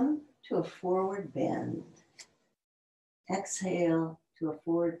 come to a forward bend. Exhale to a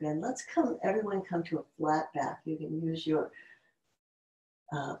forward bend. Let's everyone come to a flat back. You can use your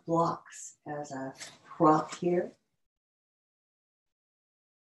blocks as a prop here.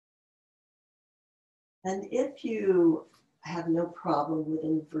 And if you have no problem with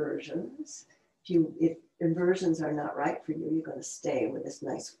inversions, if inversions are not right for you, you're going to stay with this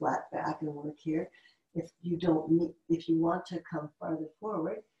nice flat back and work here. If you want to come farther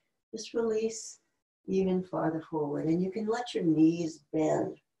forward, just release even farther forward. And you can let your knees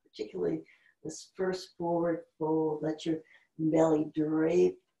bend, particularly this first forward fold. Let your belly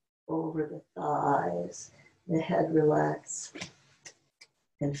drape over the thighs, the head relax.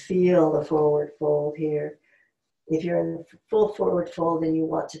 And feel the forward fold here. If you're in full forward fold and you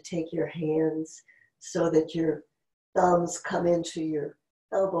want to take your hands so that your thumbs come into your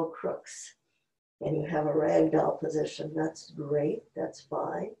elbow crooks and you have a ragdoll position, that's great, that's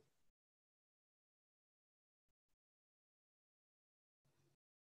fine.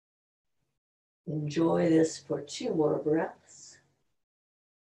 Enjoy this for 2 more breaths.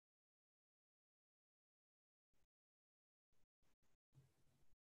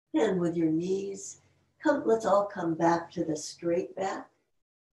 And with your knees, let's all come back to the straight back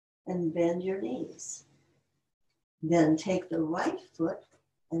and bend your knees. Then take the right foot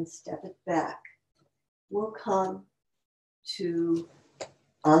and step it back. We'll come to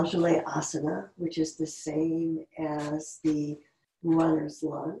Anjali Asana, which is the same as the runner's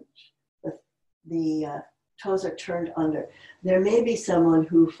lunge. The toes are turned under. There may be someone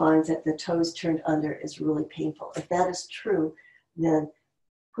who finds that the toes turned under is really painful. If that is true, then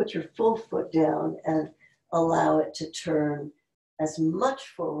put your full foot down and allow it to turn as much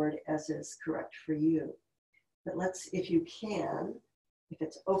forward as is correct for you. But if you can, if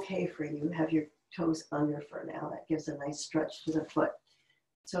it's okay for you, have your toes under for now. That gives a nice stretch to the foot.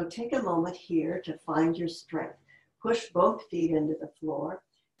 So take a moment here to find your strength. Push both feet into the floor.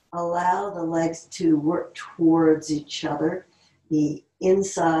 Allow the legs to work towards each other. The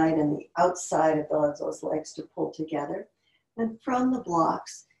inside and the outside of those legs to pull together. And from the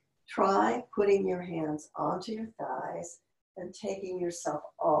blocks, try putting your hands onto your thighs and taking yourself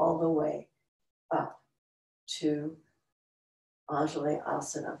all the way up to Anjali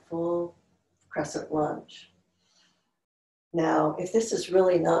Asana, full crescent lunge. Now, if this is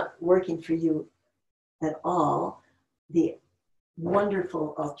really not working for you at all, the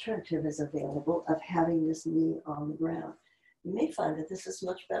wonderful alternative is available of having this knee on the ground. You may find that this is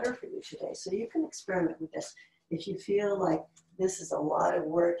much better for you today, so you can experiment with this. If you feel like this is a lot of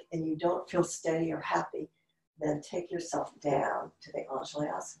work and you don't feel steady or happy, then take yourself down to the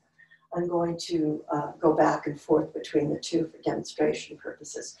Anjali Asana. I'm going to go back and forth between the two for demonstration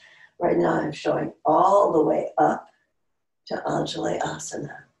purposes. Right now I'm showing all the way up to Anjali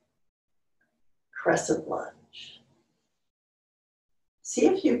Asana, crescent lunge. See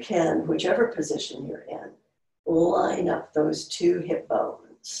if you can, whichever position you're in, line up those 2 hip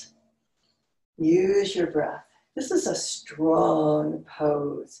bones. Use your breath. This is a strong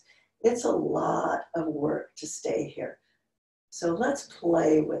pose. It's a lot of work to stay here. So let's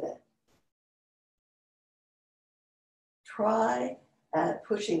play with it. Try at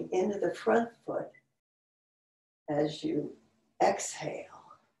pushing into the front foot as you exhale.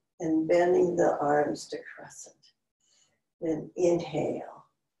 and bending the arms to crescent. Then inhale,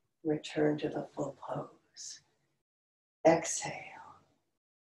 return to the full pose. Exhale,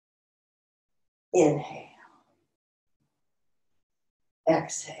 inhale,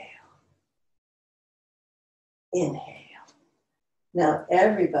 exhale, inhale. Now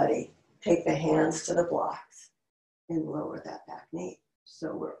everybody take the hands to the blocks and lower that back knee.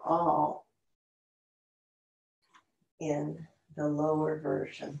 So we're all in the lower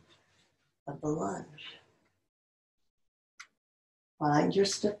version of the lunge. Find your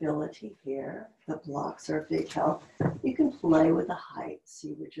stability here. The blocks are a big help. You can play with the height,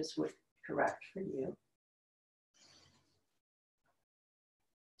 see which is what's correct for you.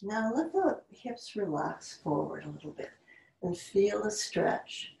 Now let the hips relax forward a little bit and feel a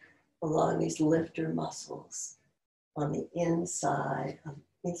stretch along these lifter muscles on the inside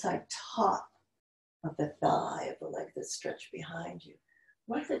top of the thigh of the leg that's stretched behind you.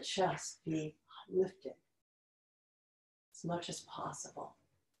 Let the chest be lifted as much as possible.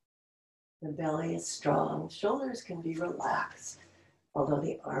 The belly is strong. Shoulders can be relaxed, although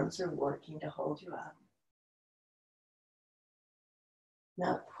the arms are working to hold you up.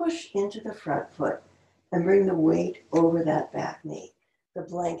 Now push into the front foot and bring the weight over that back knee. The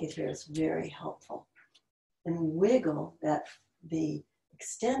blanket here is very helpful. And wiggle the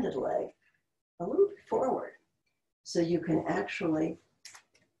extended leg a little bit forward so you can actually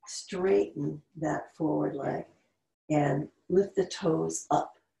straighten that forward leg and lift the toes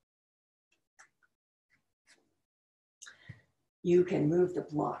up. You can move the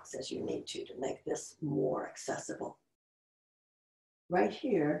blocks as you need to make this more accessible. Right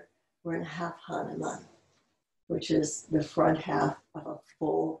here, we're in half Hanuman, which is the front half of a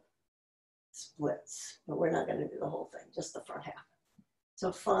full splits, but we're not going to do the whole thing, just the front half.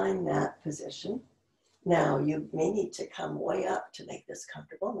 So find that position. Now you may need to come way up to make this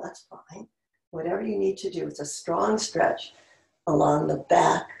comfortable, that's fine. Whatever you need to do, it's a strong stretch along the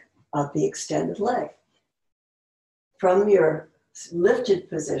back of the extended leg. From your lifted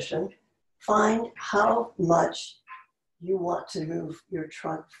position, find how much you want to move your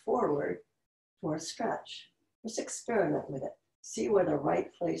trunk forward for a stretch. Just experiment with it. See where the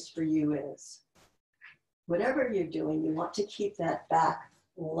right place for you is. Whatever you're doing, you want to keep that back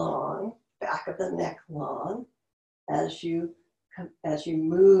long, back of the neck long, as you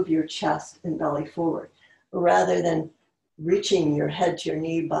move your chest and belly forward, rather than reaching your head to your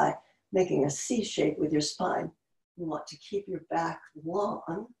knee by making a C shape with your spine. You want to keep your back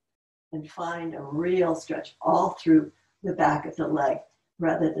long and find a real stretch all through the back of the leg,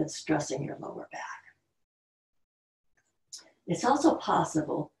 rather than stressing your lower back. It's also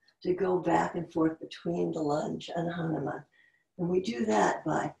possible to go back and forth between the lunge and Hanuman. And we do that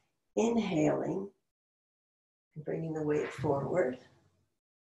by inhaling and bringing the weight forward,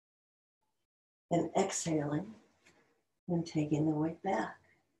 and exhaling and taking the weight back.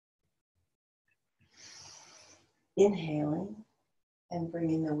 Inhaling and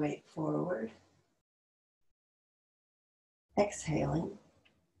bringing the weight forward, exhaling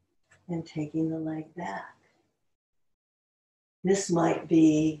and taking the leg back. This might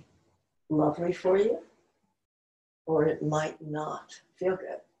be lovely for you, or it might not feel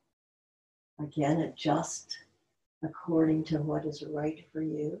good. Again, adjust according to what is right for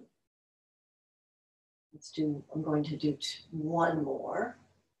you. I'm going to do one more.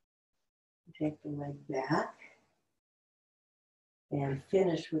 Take the leg back and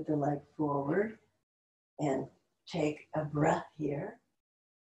finish with the leg forward, and take a breath here.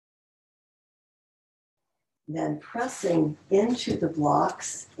 Then pressing into the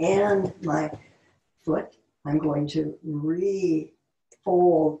blocks and my foot, I'm going to re-fold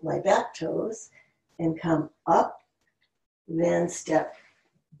my back toes and come up, then step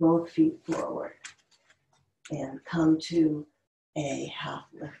both feet forward and come to a half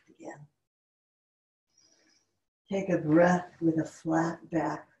lift again. Take a breath with a flat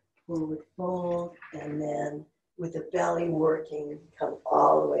back, forward fold, and then with the belly working, come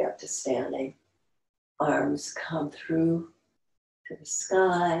all the way up to standing. Arms come through to the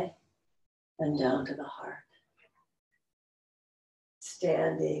sky and down to the heart.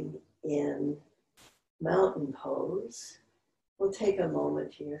 Standing in mountain pose, we'll take a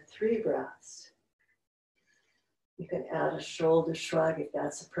moment here, 3 breaths. You can add a shoulder shrug if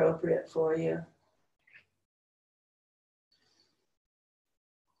that's appropriate for you.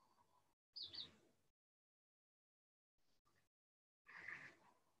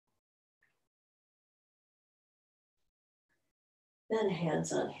 Then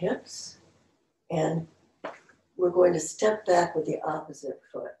hands on hips, and we're going to step back with the opposite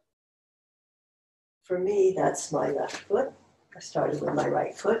foot. For me, that's my left foot. I started with my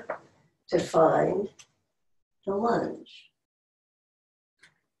right foot to find the lunge.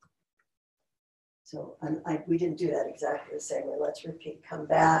 So we didn't do that exactly the same way. Let's repeat. Come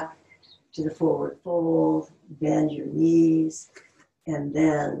back to the forward fold, bend your knees, and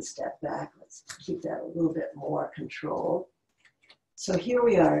then step back. Let's keep that a little bit more controlled. So here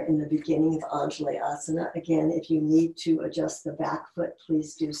we are in the beginning of Anjalayasana. Again, if you need to adjust the back foot,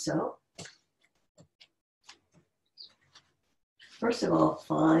 please do so. First of all,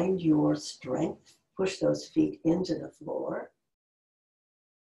 find your strength. Push those feet into the floor.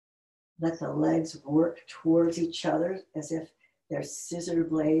 Let the legs work towards each other as if they're scissor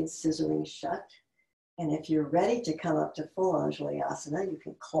blades scissoring shut. And if you're ready to come up to full Anjalayasana, you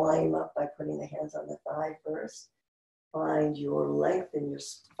can climb up by putting the hands on the thigh first. Find your length in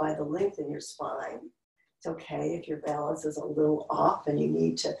find the length in your spine. It's okay if your balance is a little off and you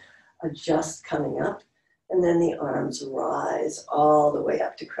need to adjust coming up. And then the arms rise all the way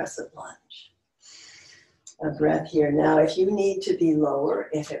up to crescent lunge. A breath here. Now, if you need to be lower,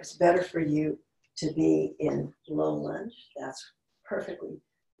 if it's better for you to be in low lunge, that's perfectly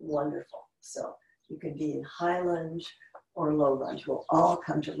wonderful. So you can be in high lunge or low lunge. We'll all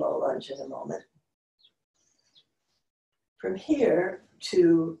come to low lunge in a moment. From here,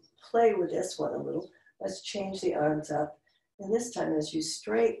 to play with this one a little, let's change the arms up. And this time, as you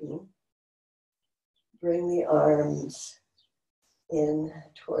straighten, bring the arms in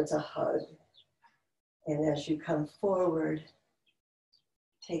towards a hug. And as you come forward,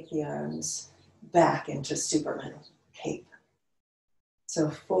 take the arms back into Superman cape. So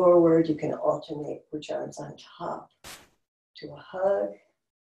forward, you can alternate which arms on top to a hug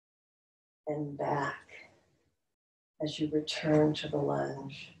and back as you return to the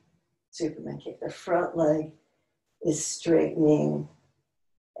lunge. Superman cape. The front leg is straightening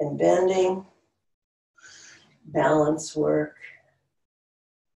and bending. Balance work.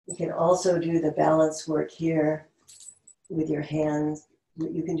 You can also do the balance work here with your hands.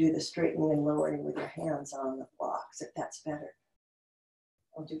 You can do the straightening and lowering with your hands on the blocks if that's better.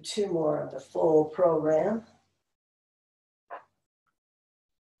 I'll do 2 more of the full program.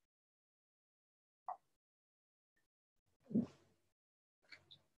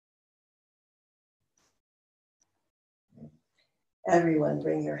 Everyone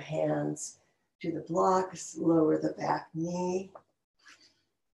bring your hands to the blocks, lower the back knee.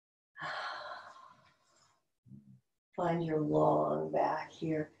 Find your long back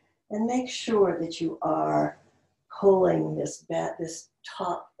here and make sure that you are pulling this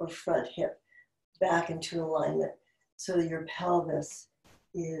top or front hip back into alignment so that your pelvis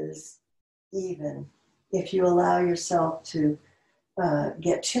is even. If you allow yourself to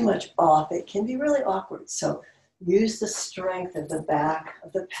get too much off, it can be really awkward. So use the strength of the back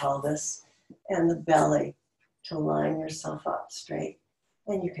of the pelvis and the belly to line yourself up straight.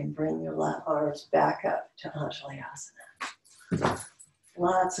 And you can bring your arms back up to Anjalayasana.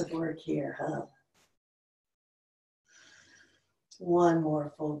 Lots of work here, huh? One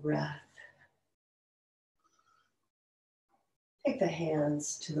more full breath. Take the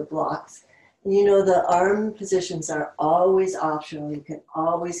hands to the blocks. You know, the arm positions are always optional. You can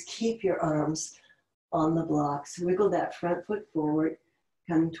always keep your arms on the blocks. Wiggle that front foot forward,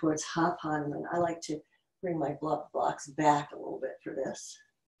 coming towards half Hanuman. I like to bring my blocks back a little bit for this.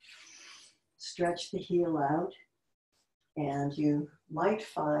 Stretch the heel out, and you might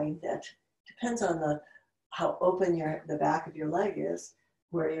find that depends on how open the back of your leg is,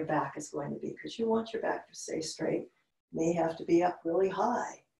 where your back is going to be, because you want your back to stay straight. You may have to be up really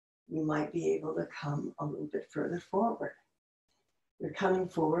high. You might be able to come a little bit further forward. You're coming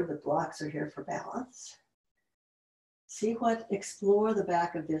forward, the blocks are here for balance. Explore the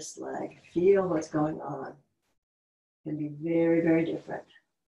back of this leg. Feel what's going on. It can be very, very different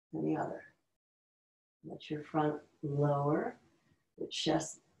than the other. Let your front lower, the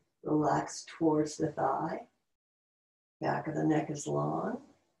chest relax towards the thigh. Back of the neck is long,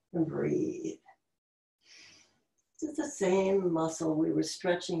 and breathe. This is the same muscle we were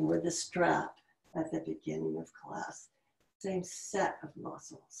stretching with the strap at the beginning of class. Same set of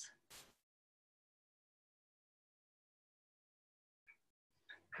muscles.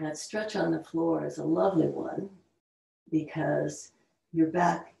 That stretch on the floor is a lovely one because your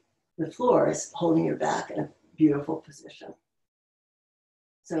back, the floor is holding your back in a beautiful position.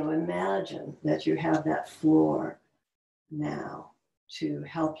 So imagine that you have that floor now to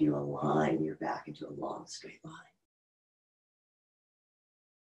help you align your back into a long straight line.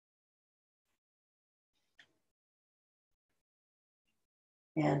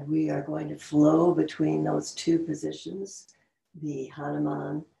 And we are going to flow between those 2 positions, the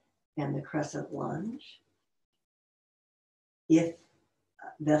Hanuman and the crescent lunge. If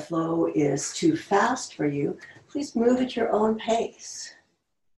the flow is too fast for you, please move at your own pace.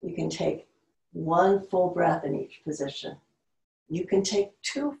 You can take 1 full breath in each position. You can take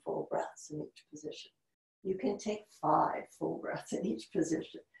 2 full breaths in each position. You can take 5 full breaths in each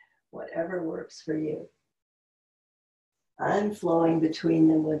position, whatever works for you. I'm flowing between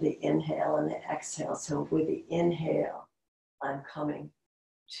them with the inhale and the exhale. So with the inhale, I'm coming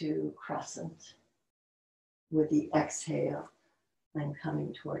to crescent. With the exhale, I'm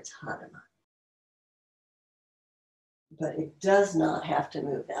coming towards Hanuman. But it does not have to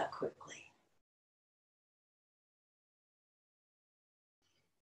move that quickly.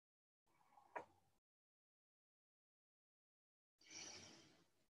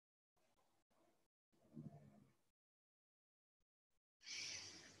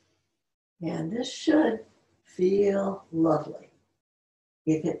 And this should feel lovely.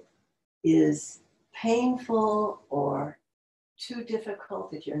 If it is painful or too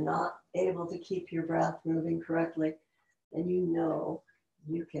difficult, if you're not able to keep your breath moving correctly, then you know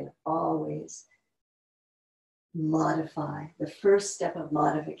you can always modify. The first step of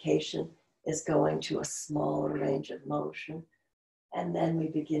modification is going to a smaller range of motion. And then we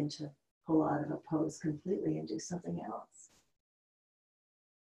begin to pull out of a pose completely and do something else.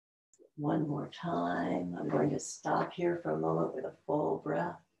 One more time. I'm going to stop here for a moment with a full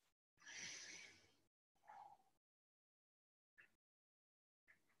breath.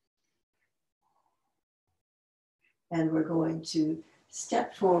 And we're going to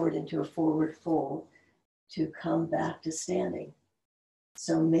step forward into a forward fold to come back to standing.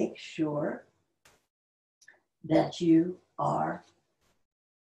 So make sure that you are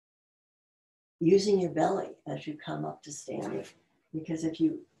using your belly as you come up to standing. Because if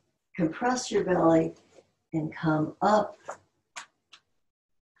you compress your belly and come up,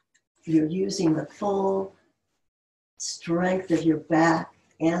 you're using the full strength of your back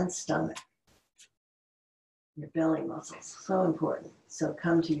and stomach. Your belly muscles, so important. So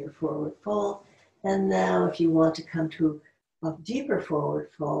come to your forward fold. And now if you want to come to a deeper forward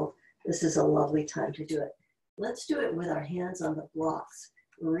fold, this is a lovely time to do it. Let's do it with our hands on the blocks,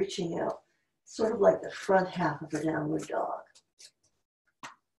 reaching out, sort of like the front half of a downward dog.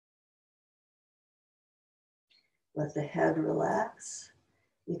 Let the head relax.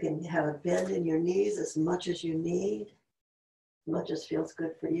 You can have a bend in your knees as much as you need, as much as feels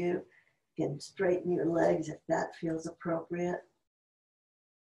good for you. You can straighten your legs if that feels appropriate.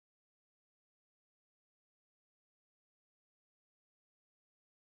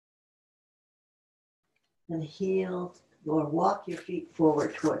 And heel or walk your feet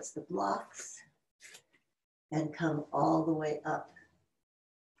forward towards the blocks and come all the way up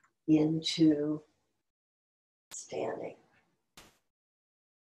into standing.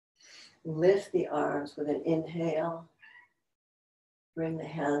 Lift the arms with an inhale. Bring the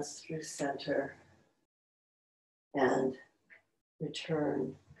hands through center and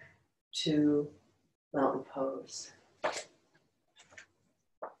return to mountain pose.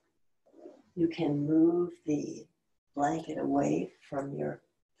 You can move the blanket away from your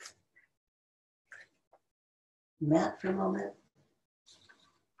mat for a moment.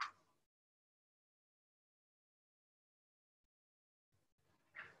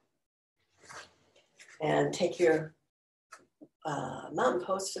 And take your mountain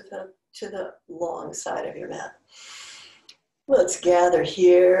pose to the long side of your mat. Let's gather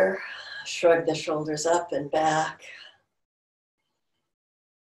here, shrug the shoulders up and back.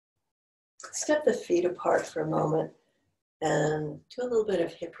 Step the feet apart for a moment and do a little bit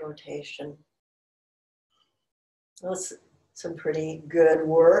of hip rotation. That's some pretty good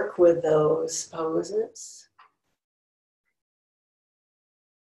work with those poses.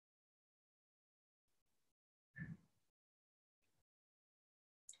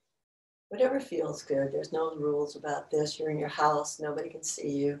 Whatever feels good. There's no rules about this. You're in your house. Nobody can see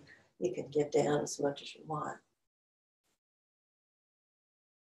you. You can get down as much as you want.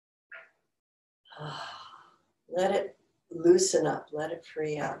 Let it loosen up. Let it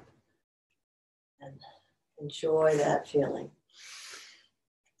free up. And enjoy that feeling.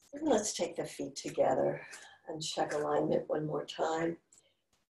 And let's take the feet together and check alignment one more time.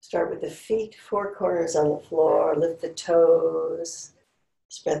 Start with the feet, 4 corners on the floor. Lift the toes.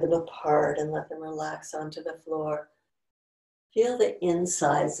 Spread them apart and let them relax onto the floor. Feel the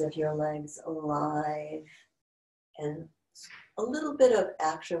insides of your legs alive and a little bit of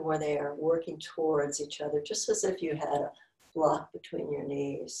action where they are working towards each other, just as if you had a block between your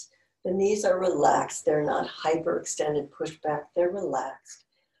knees. The knees are relaxed. They're not hyperextended, pushed back. They're relaxed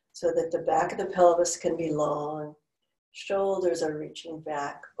so that the back of the pelvis can be long. Shoulders are reaching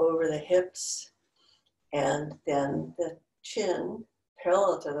back over the hips, and then the chin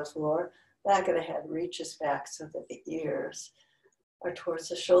parallel to the floor. Back of the head reaches back so that the ears are towards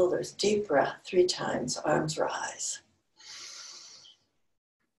the shoulders. Deep breath 3 times, arms rise.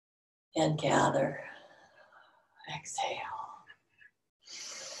 And gather. Exhale.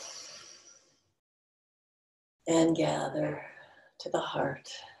 And gather to the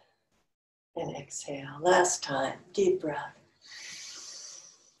heart. And exhale. Last time, deep breath.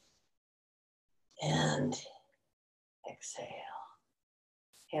 And exhale.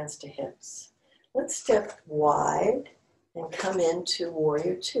 Hands to hips. Let's step wide and come into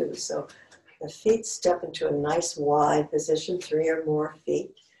warrior 2. So the feet step into a nice wide position, 3 or more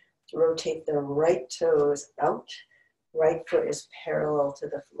feet. Rotate the right toes out. Right foot is parallel to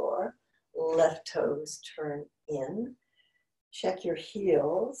the floor. Left toes turn in. Check your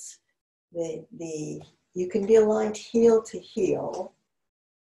heels. You can be aligned heel to heel,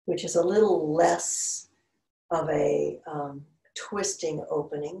 which is a little less of a twisting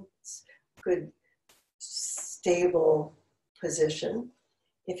opening. It's a good, stable position.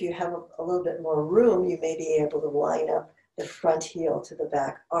 If you have a little bit more room, you may be able to line up the front heel to the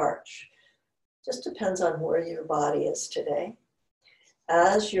back arch. Just depends on where your body is today.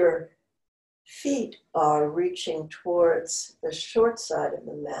 As your feet are reaching towards the short side of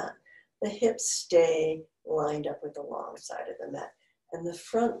the mat, the hips stay lined up with the long side of the mat. And the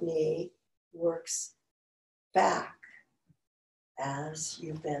front knee works back as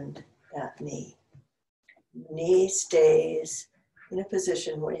you bend that knee. Knee stays in a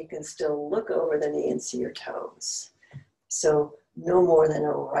position where you can still look over the knee and see your toes. So no more than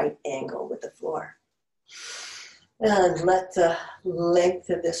a right angle with the floor. And let the length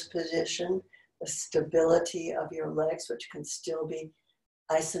of this position, the stability of your legs, which can still be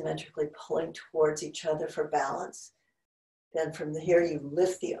isometrically pulling towards each other for balance. Then from here, you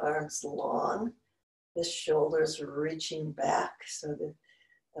lift the arms long, the shoulders reaching back so that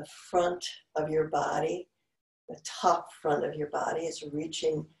the front of your body, the top front of your body is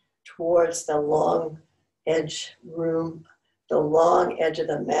reaching towards the long edge room, the long edge of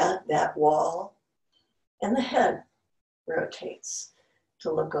the mat, that wall, and the head rotates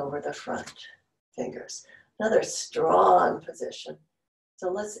to look over the front fingers. Another strong position.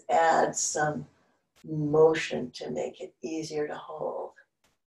 So let's add some motion to make it easier to hold.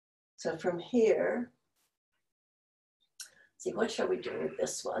 So from here, see, what shall we do with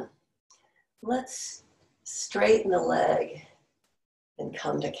this one? Let's straighten the leg and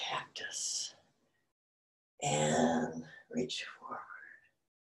come to cactus. And reach forward.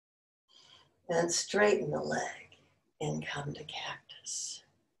 And straighten the leg and come to cactus.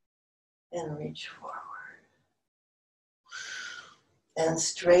 And reach forward. And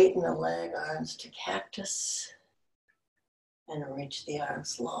straighten the leg, arms to cactus. And reach the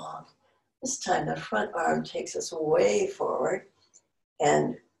arms long. This time the front arm takes us way forward.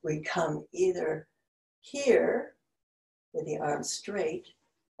 And we come either here with the arm straight,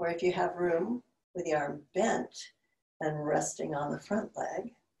 or if you have room, with the arm bent and resting on the front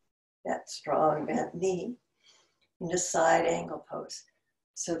leg, that strong bent knee, into side angle pose.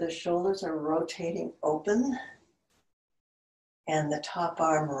 So the shoulders are rotating open and the top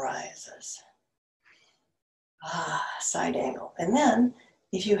arm rises. Side angle. And then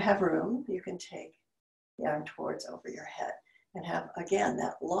if you have room, you can take the arm towards over your head and have, again,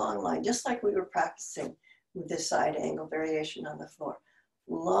 that long line, just like we were practicing with this side angle variation on the floor.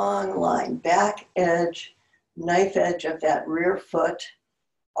 Long line, back edge, knife edge of that rear foot,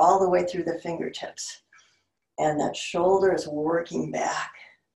 all the way through the fingertips. And that shoulder is working back.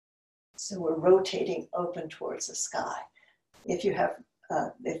 So we're rotating open towards the sky. If you have,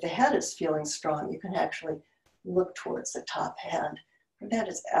 if the head is feeling strong, you can actually look towards the top hand. And that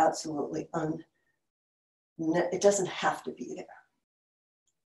is absolutely it doesn't have to be there.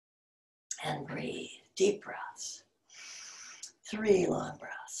 And breathe, deep breaths. 3 long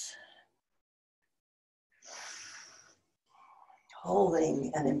breaths.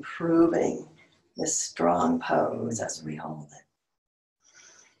 Holding and improving this strong pose as we hold it.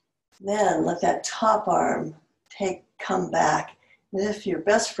 Then let that top arm come back. And if your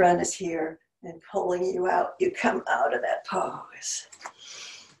best friend is here and pulling you out, you come out of that pose.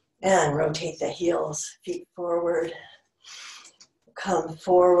 And rotate the heels, feet forward. Come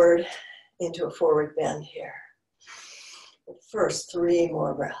forward into a forward bend here. But first, 3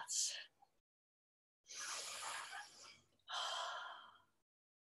 more breaths.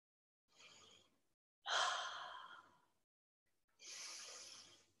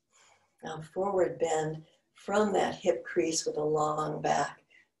 Now forward bend from that hip crease with a long back.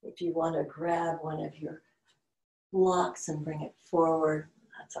 If you want to grab one of your blocks and bring it forward,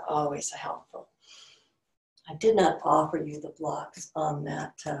 that's always helpful. I did not offer you the blocks on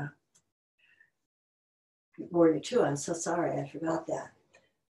that Warrior Two. I'm so sorry, I forgot that.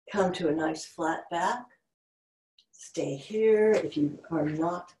 Come to a nice flat back. Stay here. If you are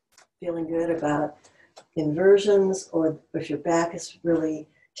not feeling good about inversions, or if your back is really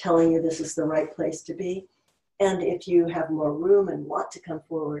telling you this is the right place to be, and if you have more room and want to come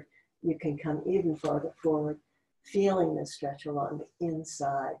forward, you can come even farther forward, feeling the stretch along the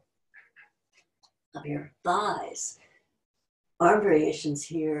inside of your thighs. Arm variations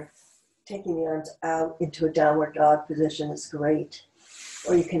here, taking the arms out into a downward dog position is great,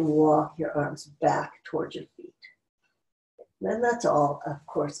 or you can walk your arms back towards your feet. And that's all, of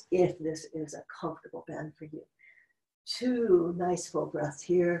course, if this is a comfortable bend for you. 2 nice full breaths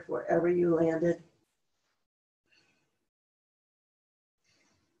here, wherever you landed.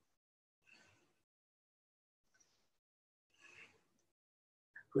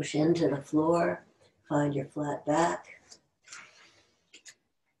 Push into the floor, find your flat back.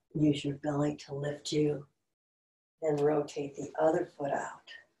 Use your belly to lift you, and rotate the other foot out.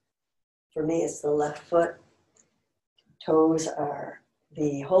 For me, it's the left foot. Toes are,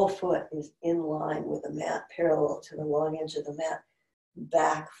 the whole foot is in line with the mat, parallel to the long edge of the mat.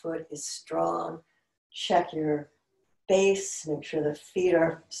 Back foot is strong. Check your base, make sure the feet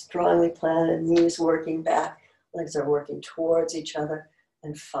are strongly planted, knees working back, legs are working towards each other,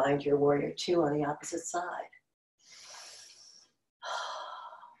 and find your Warrior Two on the opposite side.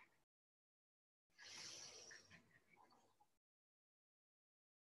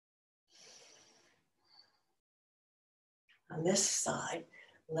 On this side,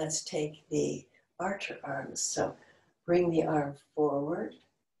 let's take the archer arms. So bring the arm forward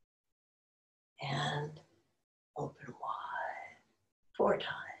and open wide 4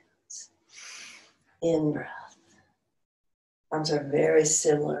 times. In breath. Arms are very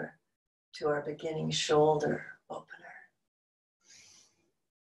similar to our beginning shoulder opener.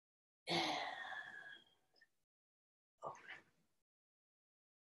 And open.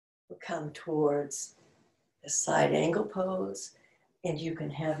 We'll come towards the side angle pose, and you can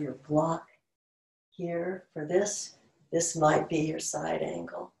have your block here for this. This might be your side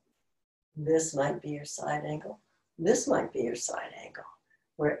angle. This might be your side angle. This might be your side angle.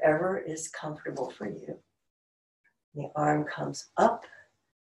 Wherever is comfortable for you. The arm comes up.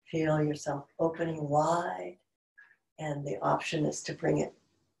 Feel yourself opening wide. And the option is to bring it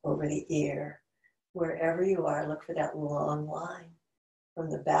over the ear. Wherever you are, look for that long line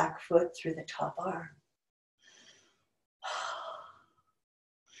from the back foot through the top arm.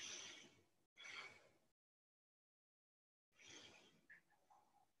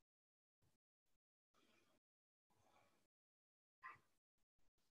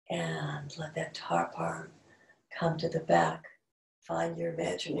 And let that top arm come to the back. Find your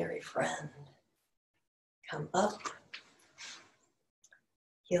imaginary friend. Come up.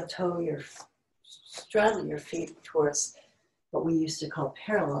 Heel toe straddle your feet towards what we used to call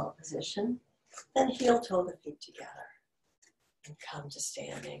parallel position. Then heel toe the feet together and come to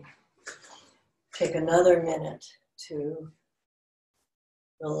standing. Take another minute to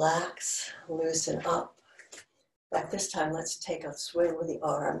relax, loosen up. Like this time, let's take a swing with the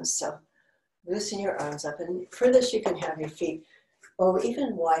arms. So loosen your arms up. And for this, you can have your feet,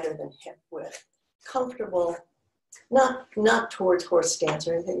 even wider than hip width. Comfortable, not towards horse stance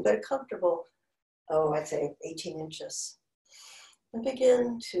or anything, but comfortable, I'd say 18 inches. And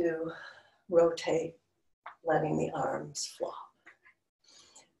begin to rotate, letting the arms flop.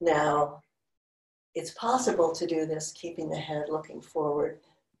 Now, it's possible to do this keeping the head looking forward.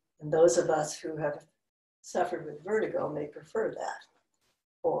 And those of us who have suffered with vertigo may prefer that.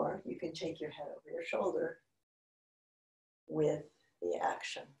 Or you can take your head over your shoulder with the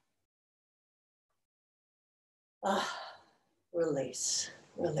action. Release,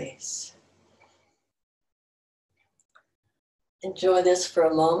 release. Enjoy this for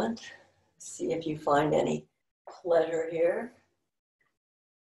a moment. See if you find any pleasure here.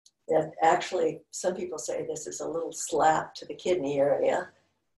 That actually, some people say this is a little slap to the kidney area,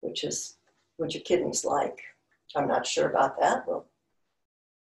 which is what your kidneys like. I'm not sure about that. Well,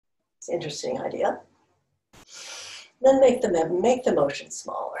 it's an interesting idea. Then make the motion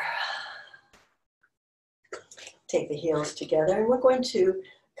smaller. Take the heels together, and we're going to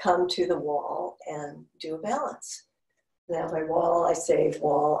come to the wall and do a balance. Now by wall, I say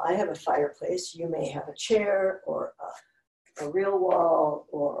wall, I have a fireplace. You may have a chair or a real wall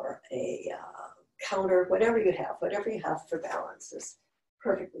or a counter, whatever you have for balance is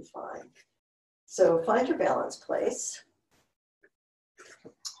perfectly fine. So find your balance place.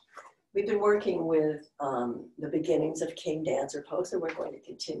 We've been working with the beginnings of King Dancer pose, and we're going to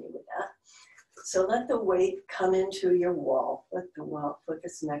continue with that. So let the weight come into your wall. Let the foot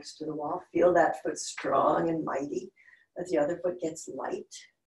that's next to the wall. Feel that foot strong and mighty as the other foot gets light.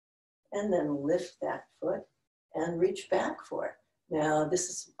 And then lift that foot and reach back for it. Now, this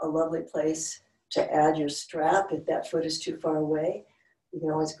is a lovely place to add your strap. If that foot is too far away, you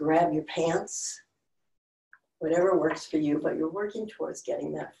can always grab your pants, whatever works for you, but you're working towards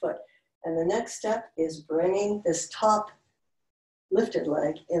getting that foot. And the next step is bringing this top lifted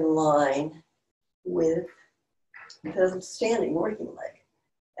leg in line with the standing working leg.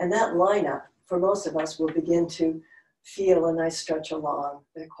 And that lineup, for most of us, will begin to feel a nice stretch along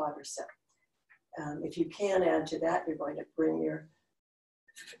the quadricep. If you can add to that, you're going to bring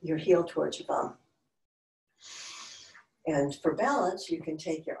your heel towards your bum. And for balance, you can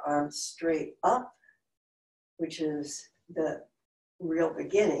take your arms straight up, which is the real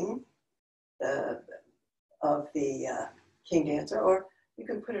beginning of the King Dancer, or you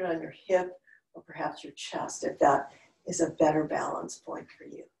can put it on your hip or perhaps your chest if that is a better balance point for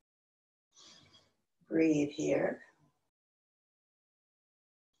you. Breathe here.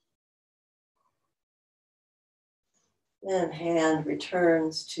 Then hand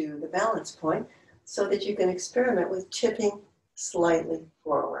returns to the balance point so that you can experiment with tipping slightly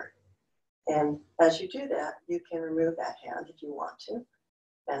forward. And as you do that, you can remove that hand if you want to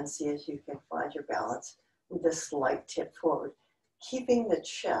and see if you can find your balance with a slight tip forward, keeping the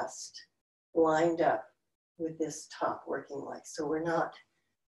chest lined up with this top working leg. So we're not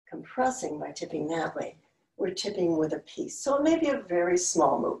compressing by tipping that way. We're tipping with a piece. So it may be a very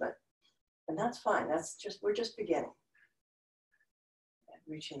small movement, and that's fine. We're just beginning. And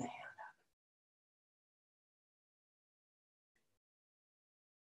reaching the hand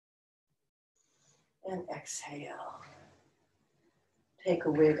up. And exhale. Take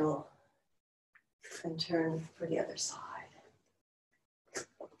a wiggle and turn for the other side.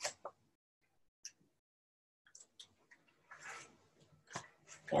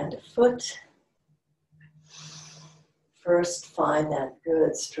 And a foot. First, find that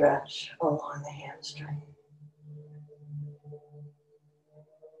good stretch along the hamstring.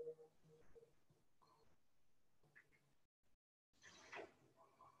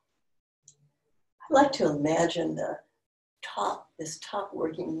 I like to imagine this top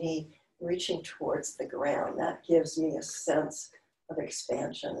working knee reaching towards the ground. That gives me a sense of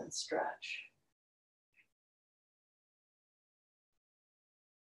expansion and stretch.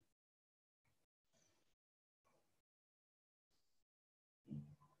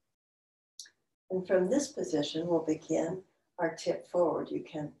 And from this position, we'll begin our tip forward. You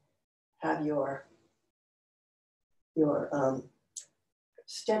can have your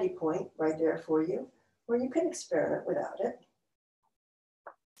steady point right there for you, or you can experiment without it.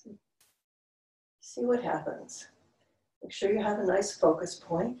 See what happens. Make sure you have a nice focus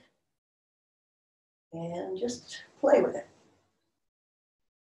point and just play with it.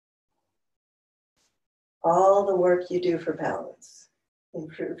 All the work you do for balance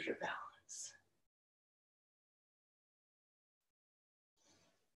improves your balance.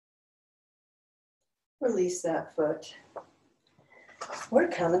 Release that foot. We're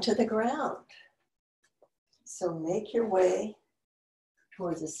coming to the ground. So make your way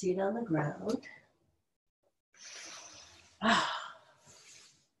towards a seat on the ground. Let's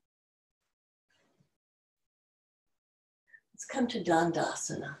come to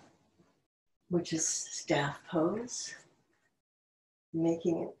Dandasana, which is staff pose.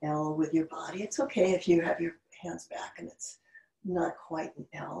 Making an L with your body. It's okay if you have your hands back and it's not quite an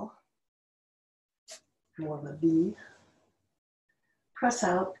L. More of a V. Press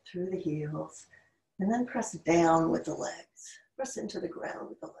out through the heels and then press down with the legs. Press into the ground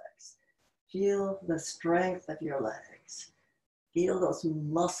with the legs. Feel the strength of your legs. Feel those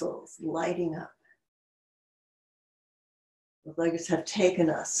muscles lighting up. The legs have taken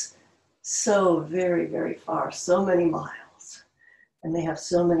us so very, very far, so many miles, and they have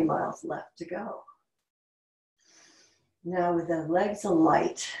so many miles left to go. Now with the legs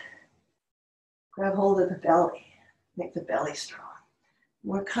alight, grab hold of the belly, make the belly strong.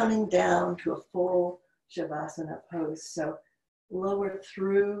 We're coming down to a full Shavasana pose. So lower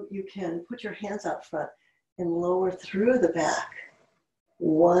through, you can put your hands out front and lower through the back,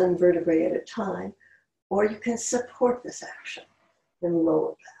 one vertebrae at a time, or you can support this action and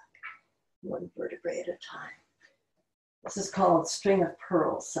lower back, one vertebrae at a time. This is called string of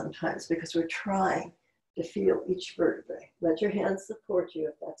pearls sometimes because we're trying to feel each vertebrae. Let your hands support you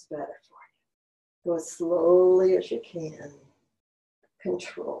if that's better for you. Go as slowly as you can.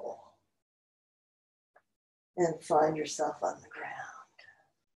 Control. And find yourself on the ground.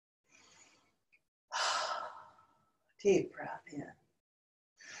 Deep breath in.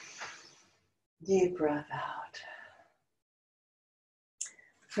 Deep breath out.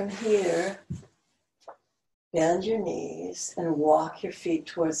 From here, bend your knees and walk your feet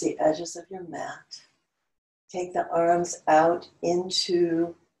towards the edges of your mat. Take the arms out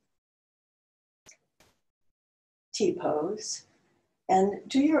into T-pose and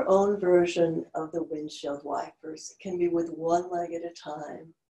do your own version of the windshield wipers. It can be with one leg at a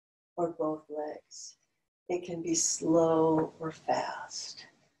time or both legs. It can be slow or fast.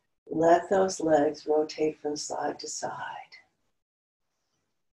 Let those legs rotate from side to side.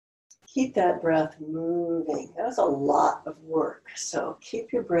 Keep that breath moving. That was a lot of work, so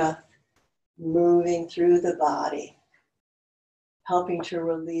keep your breath moving through the body, helping to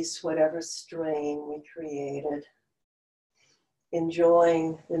release whatever strain we created.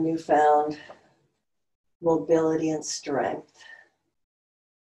 Enjoying the newfound mobility and strength.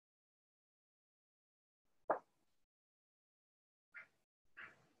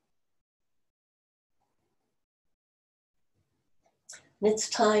 And it's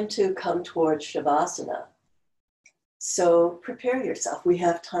time to come towards Shavasana. So prepare yourself. We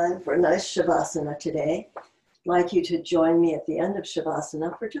have time for a nice Shavasana today. I'd like you to join me at the end of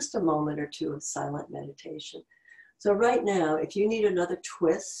Shavasana for just a moment or two of silent meditation. So right now, if you need another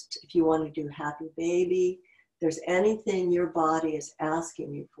twist, if you want to do happy baby, if there's anything your body is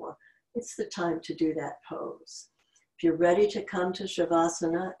asking you for, it's the time to do that pose. If you're ready to come to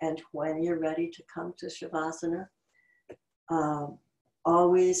Shavasana, and when you're ready to come to Shavasana,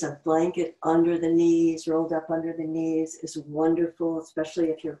 always a blanket under the knees, rolled up under the knees is wonderful, especially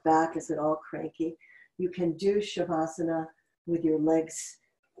if your back is at all cranky. You can do Shavasana with your legs,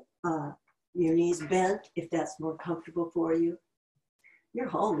 your knees bent, if that's more comfortable for you. You're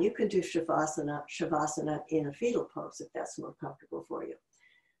home, you can do Shavasana in a fetal pose if that's more comfortable for you.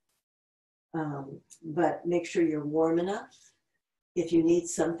 But make sure you're warm enough. If you need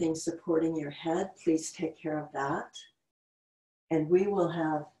something supporting your head, please take care of that. And we will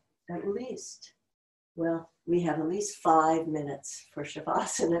have we have at least 5 minutes for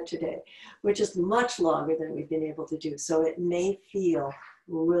Shavasana today, which is much longer than we've been able to do. So it may feel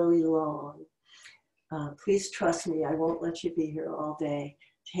really long. Please trust me, I won't let you be here all day.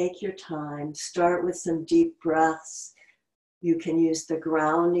 Take your time, start with some deep breaths. You can use the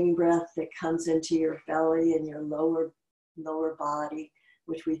grounding breath that comes into your belly and your lower body,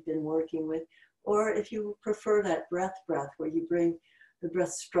 which we've been working with. Or if you prefer that breath where you bring the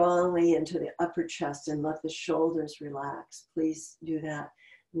breath strongly into the upper chest and let the shoulders relax, please do that.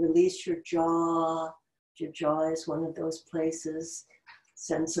 Release your jaw. If your jaw is one of those places,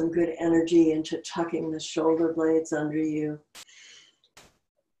 send some good energy into tucking the shoulder blades under you.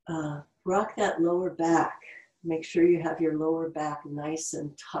 Rock that lower back. Make sure you have your lower back nice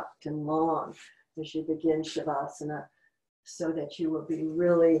and tucked and long as you begin Shavasana, so that you will be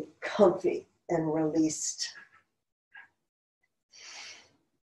really comfy and released.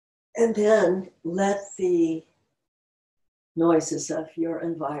 And then let the noises of your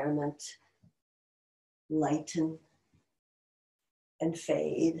environment lighten and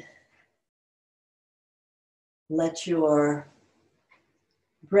fade. Let your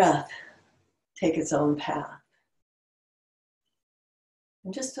breath take its own path.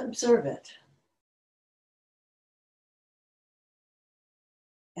 And just observe it.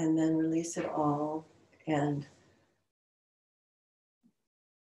 And then release it all and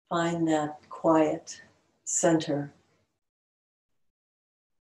find that quiet center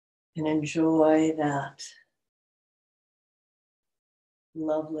and enjoy that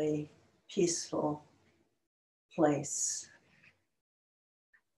lovely, peaceful place.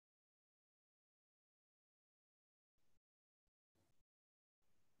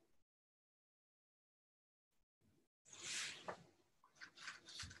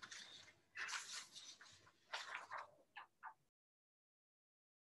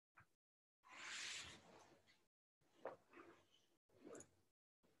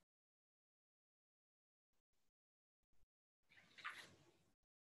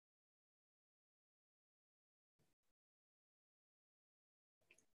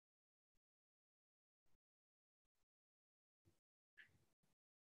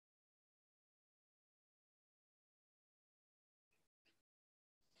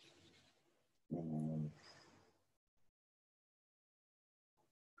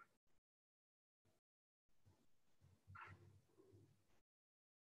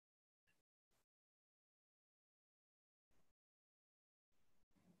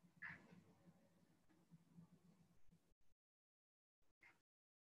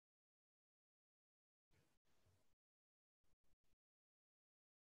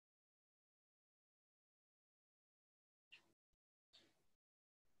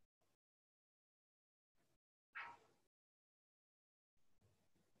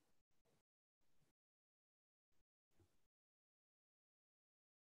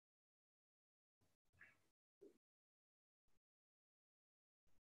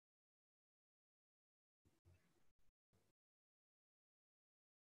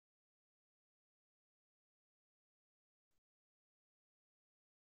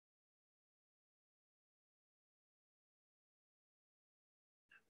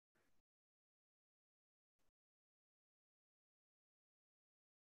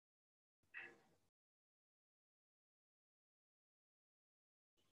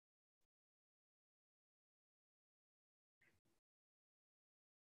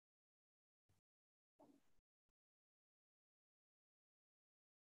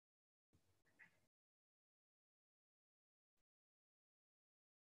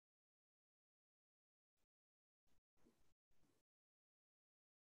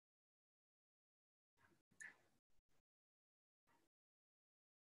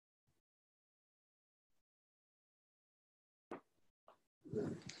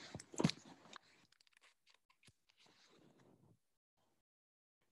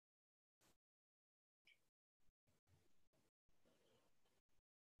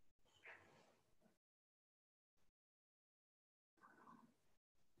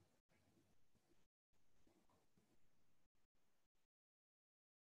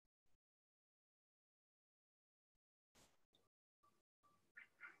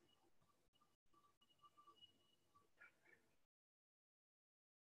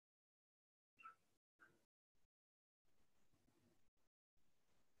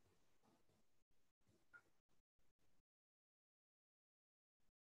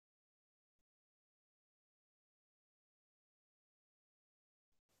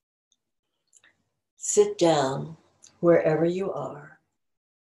 Sit down wherever you are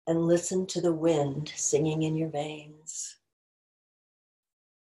and listen to the wind singing in your veins.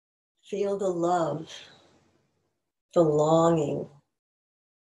 Feel the love, the longing,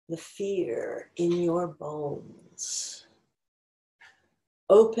 the fear in your bones.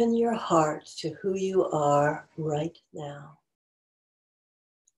 Open your heart to who you are right now.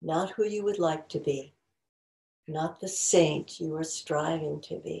 Not who you would like to be, not the saint you are striving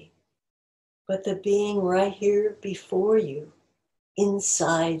to be, but the being right here before you,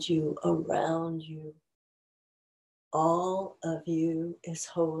 inside you, around you. All of you is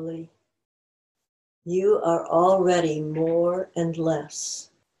holy. You are already more and less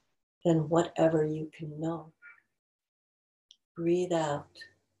than whatever you can know. Breathe out,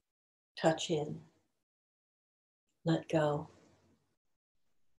 touch in, let go.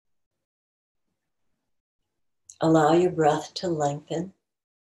 Allow your breath to lengthen,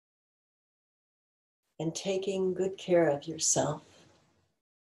 and taking good care of yourself,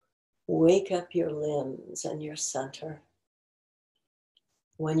 wake up your limbs and your center.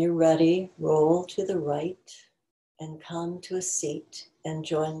 When you're ready, roll to the right and come to a seat and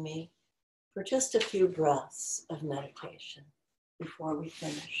join me for just a few breaths of meditation before we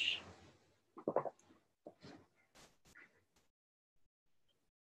finish.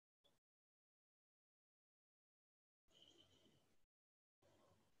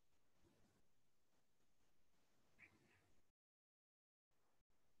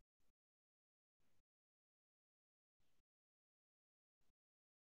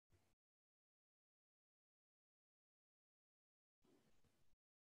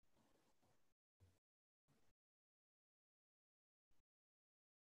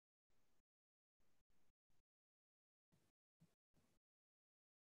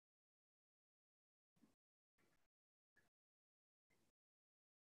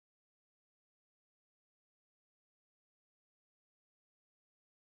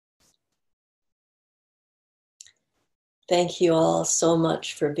 Thank you all so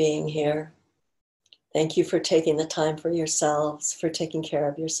much for being here. Thank you for taking the time for yourselves, for taking care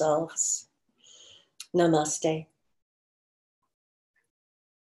of yourselves. Namaste.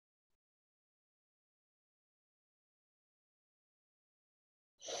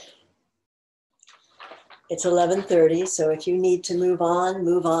 It's 11:30, so if you need to move on,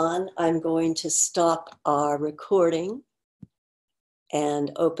 move on. I'm going to stop our recording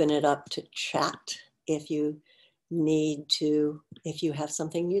and open it up to chat if you need to, if you have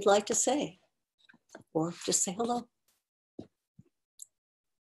something you'd like to say, or just say hello.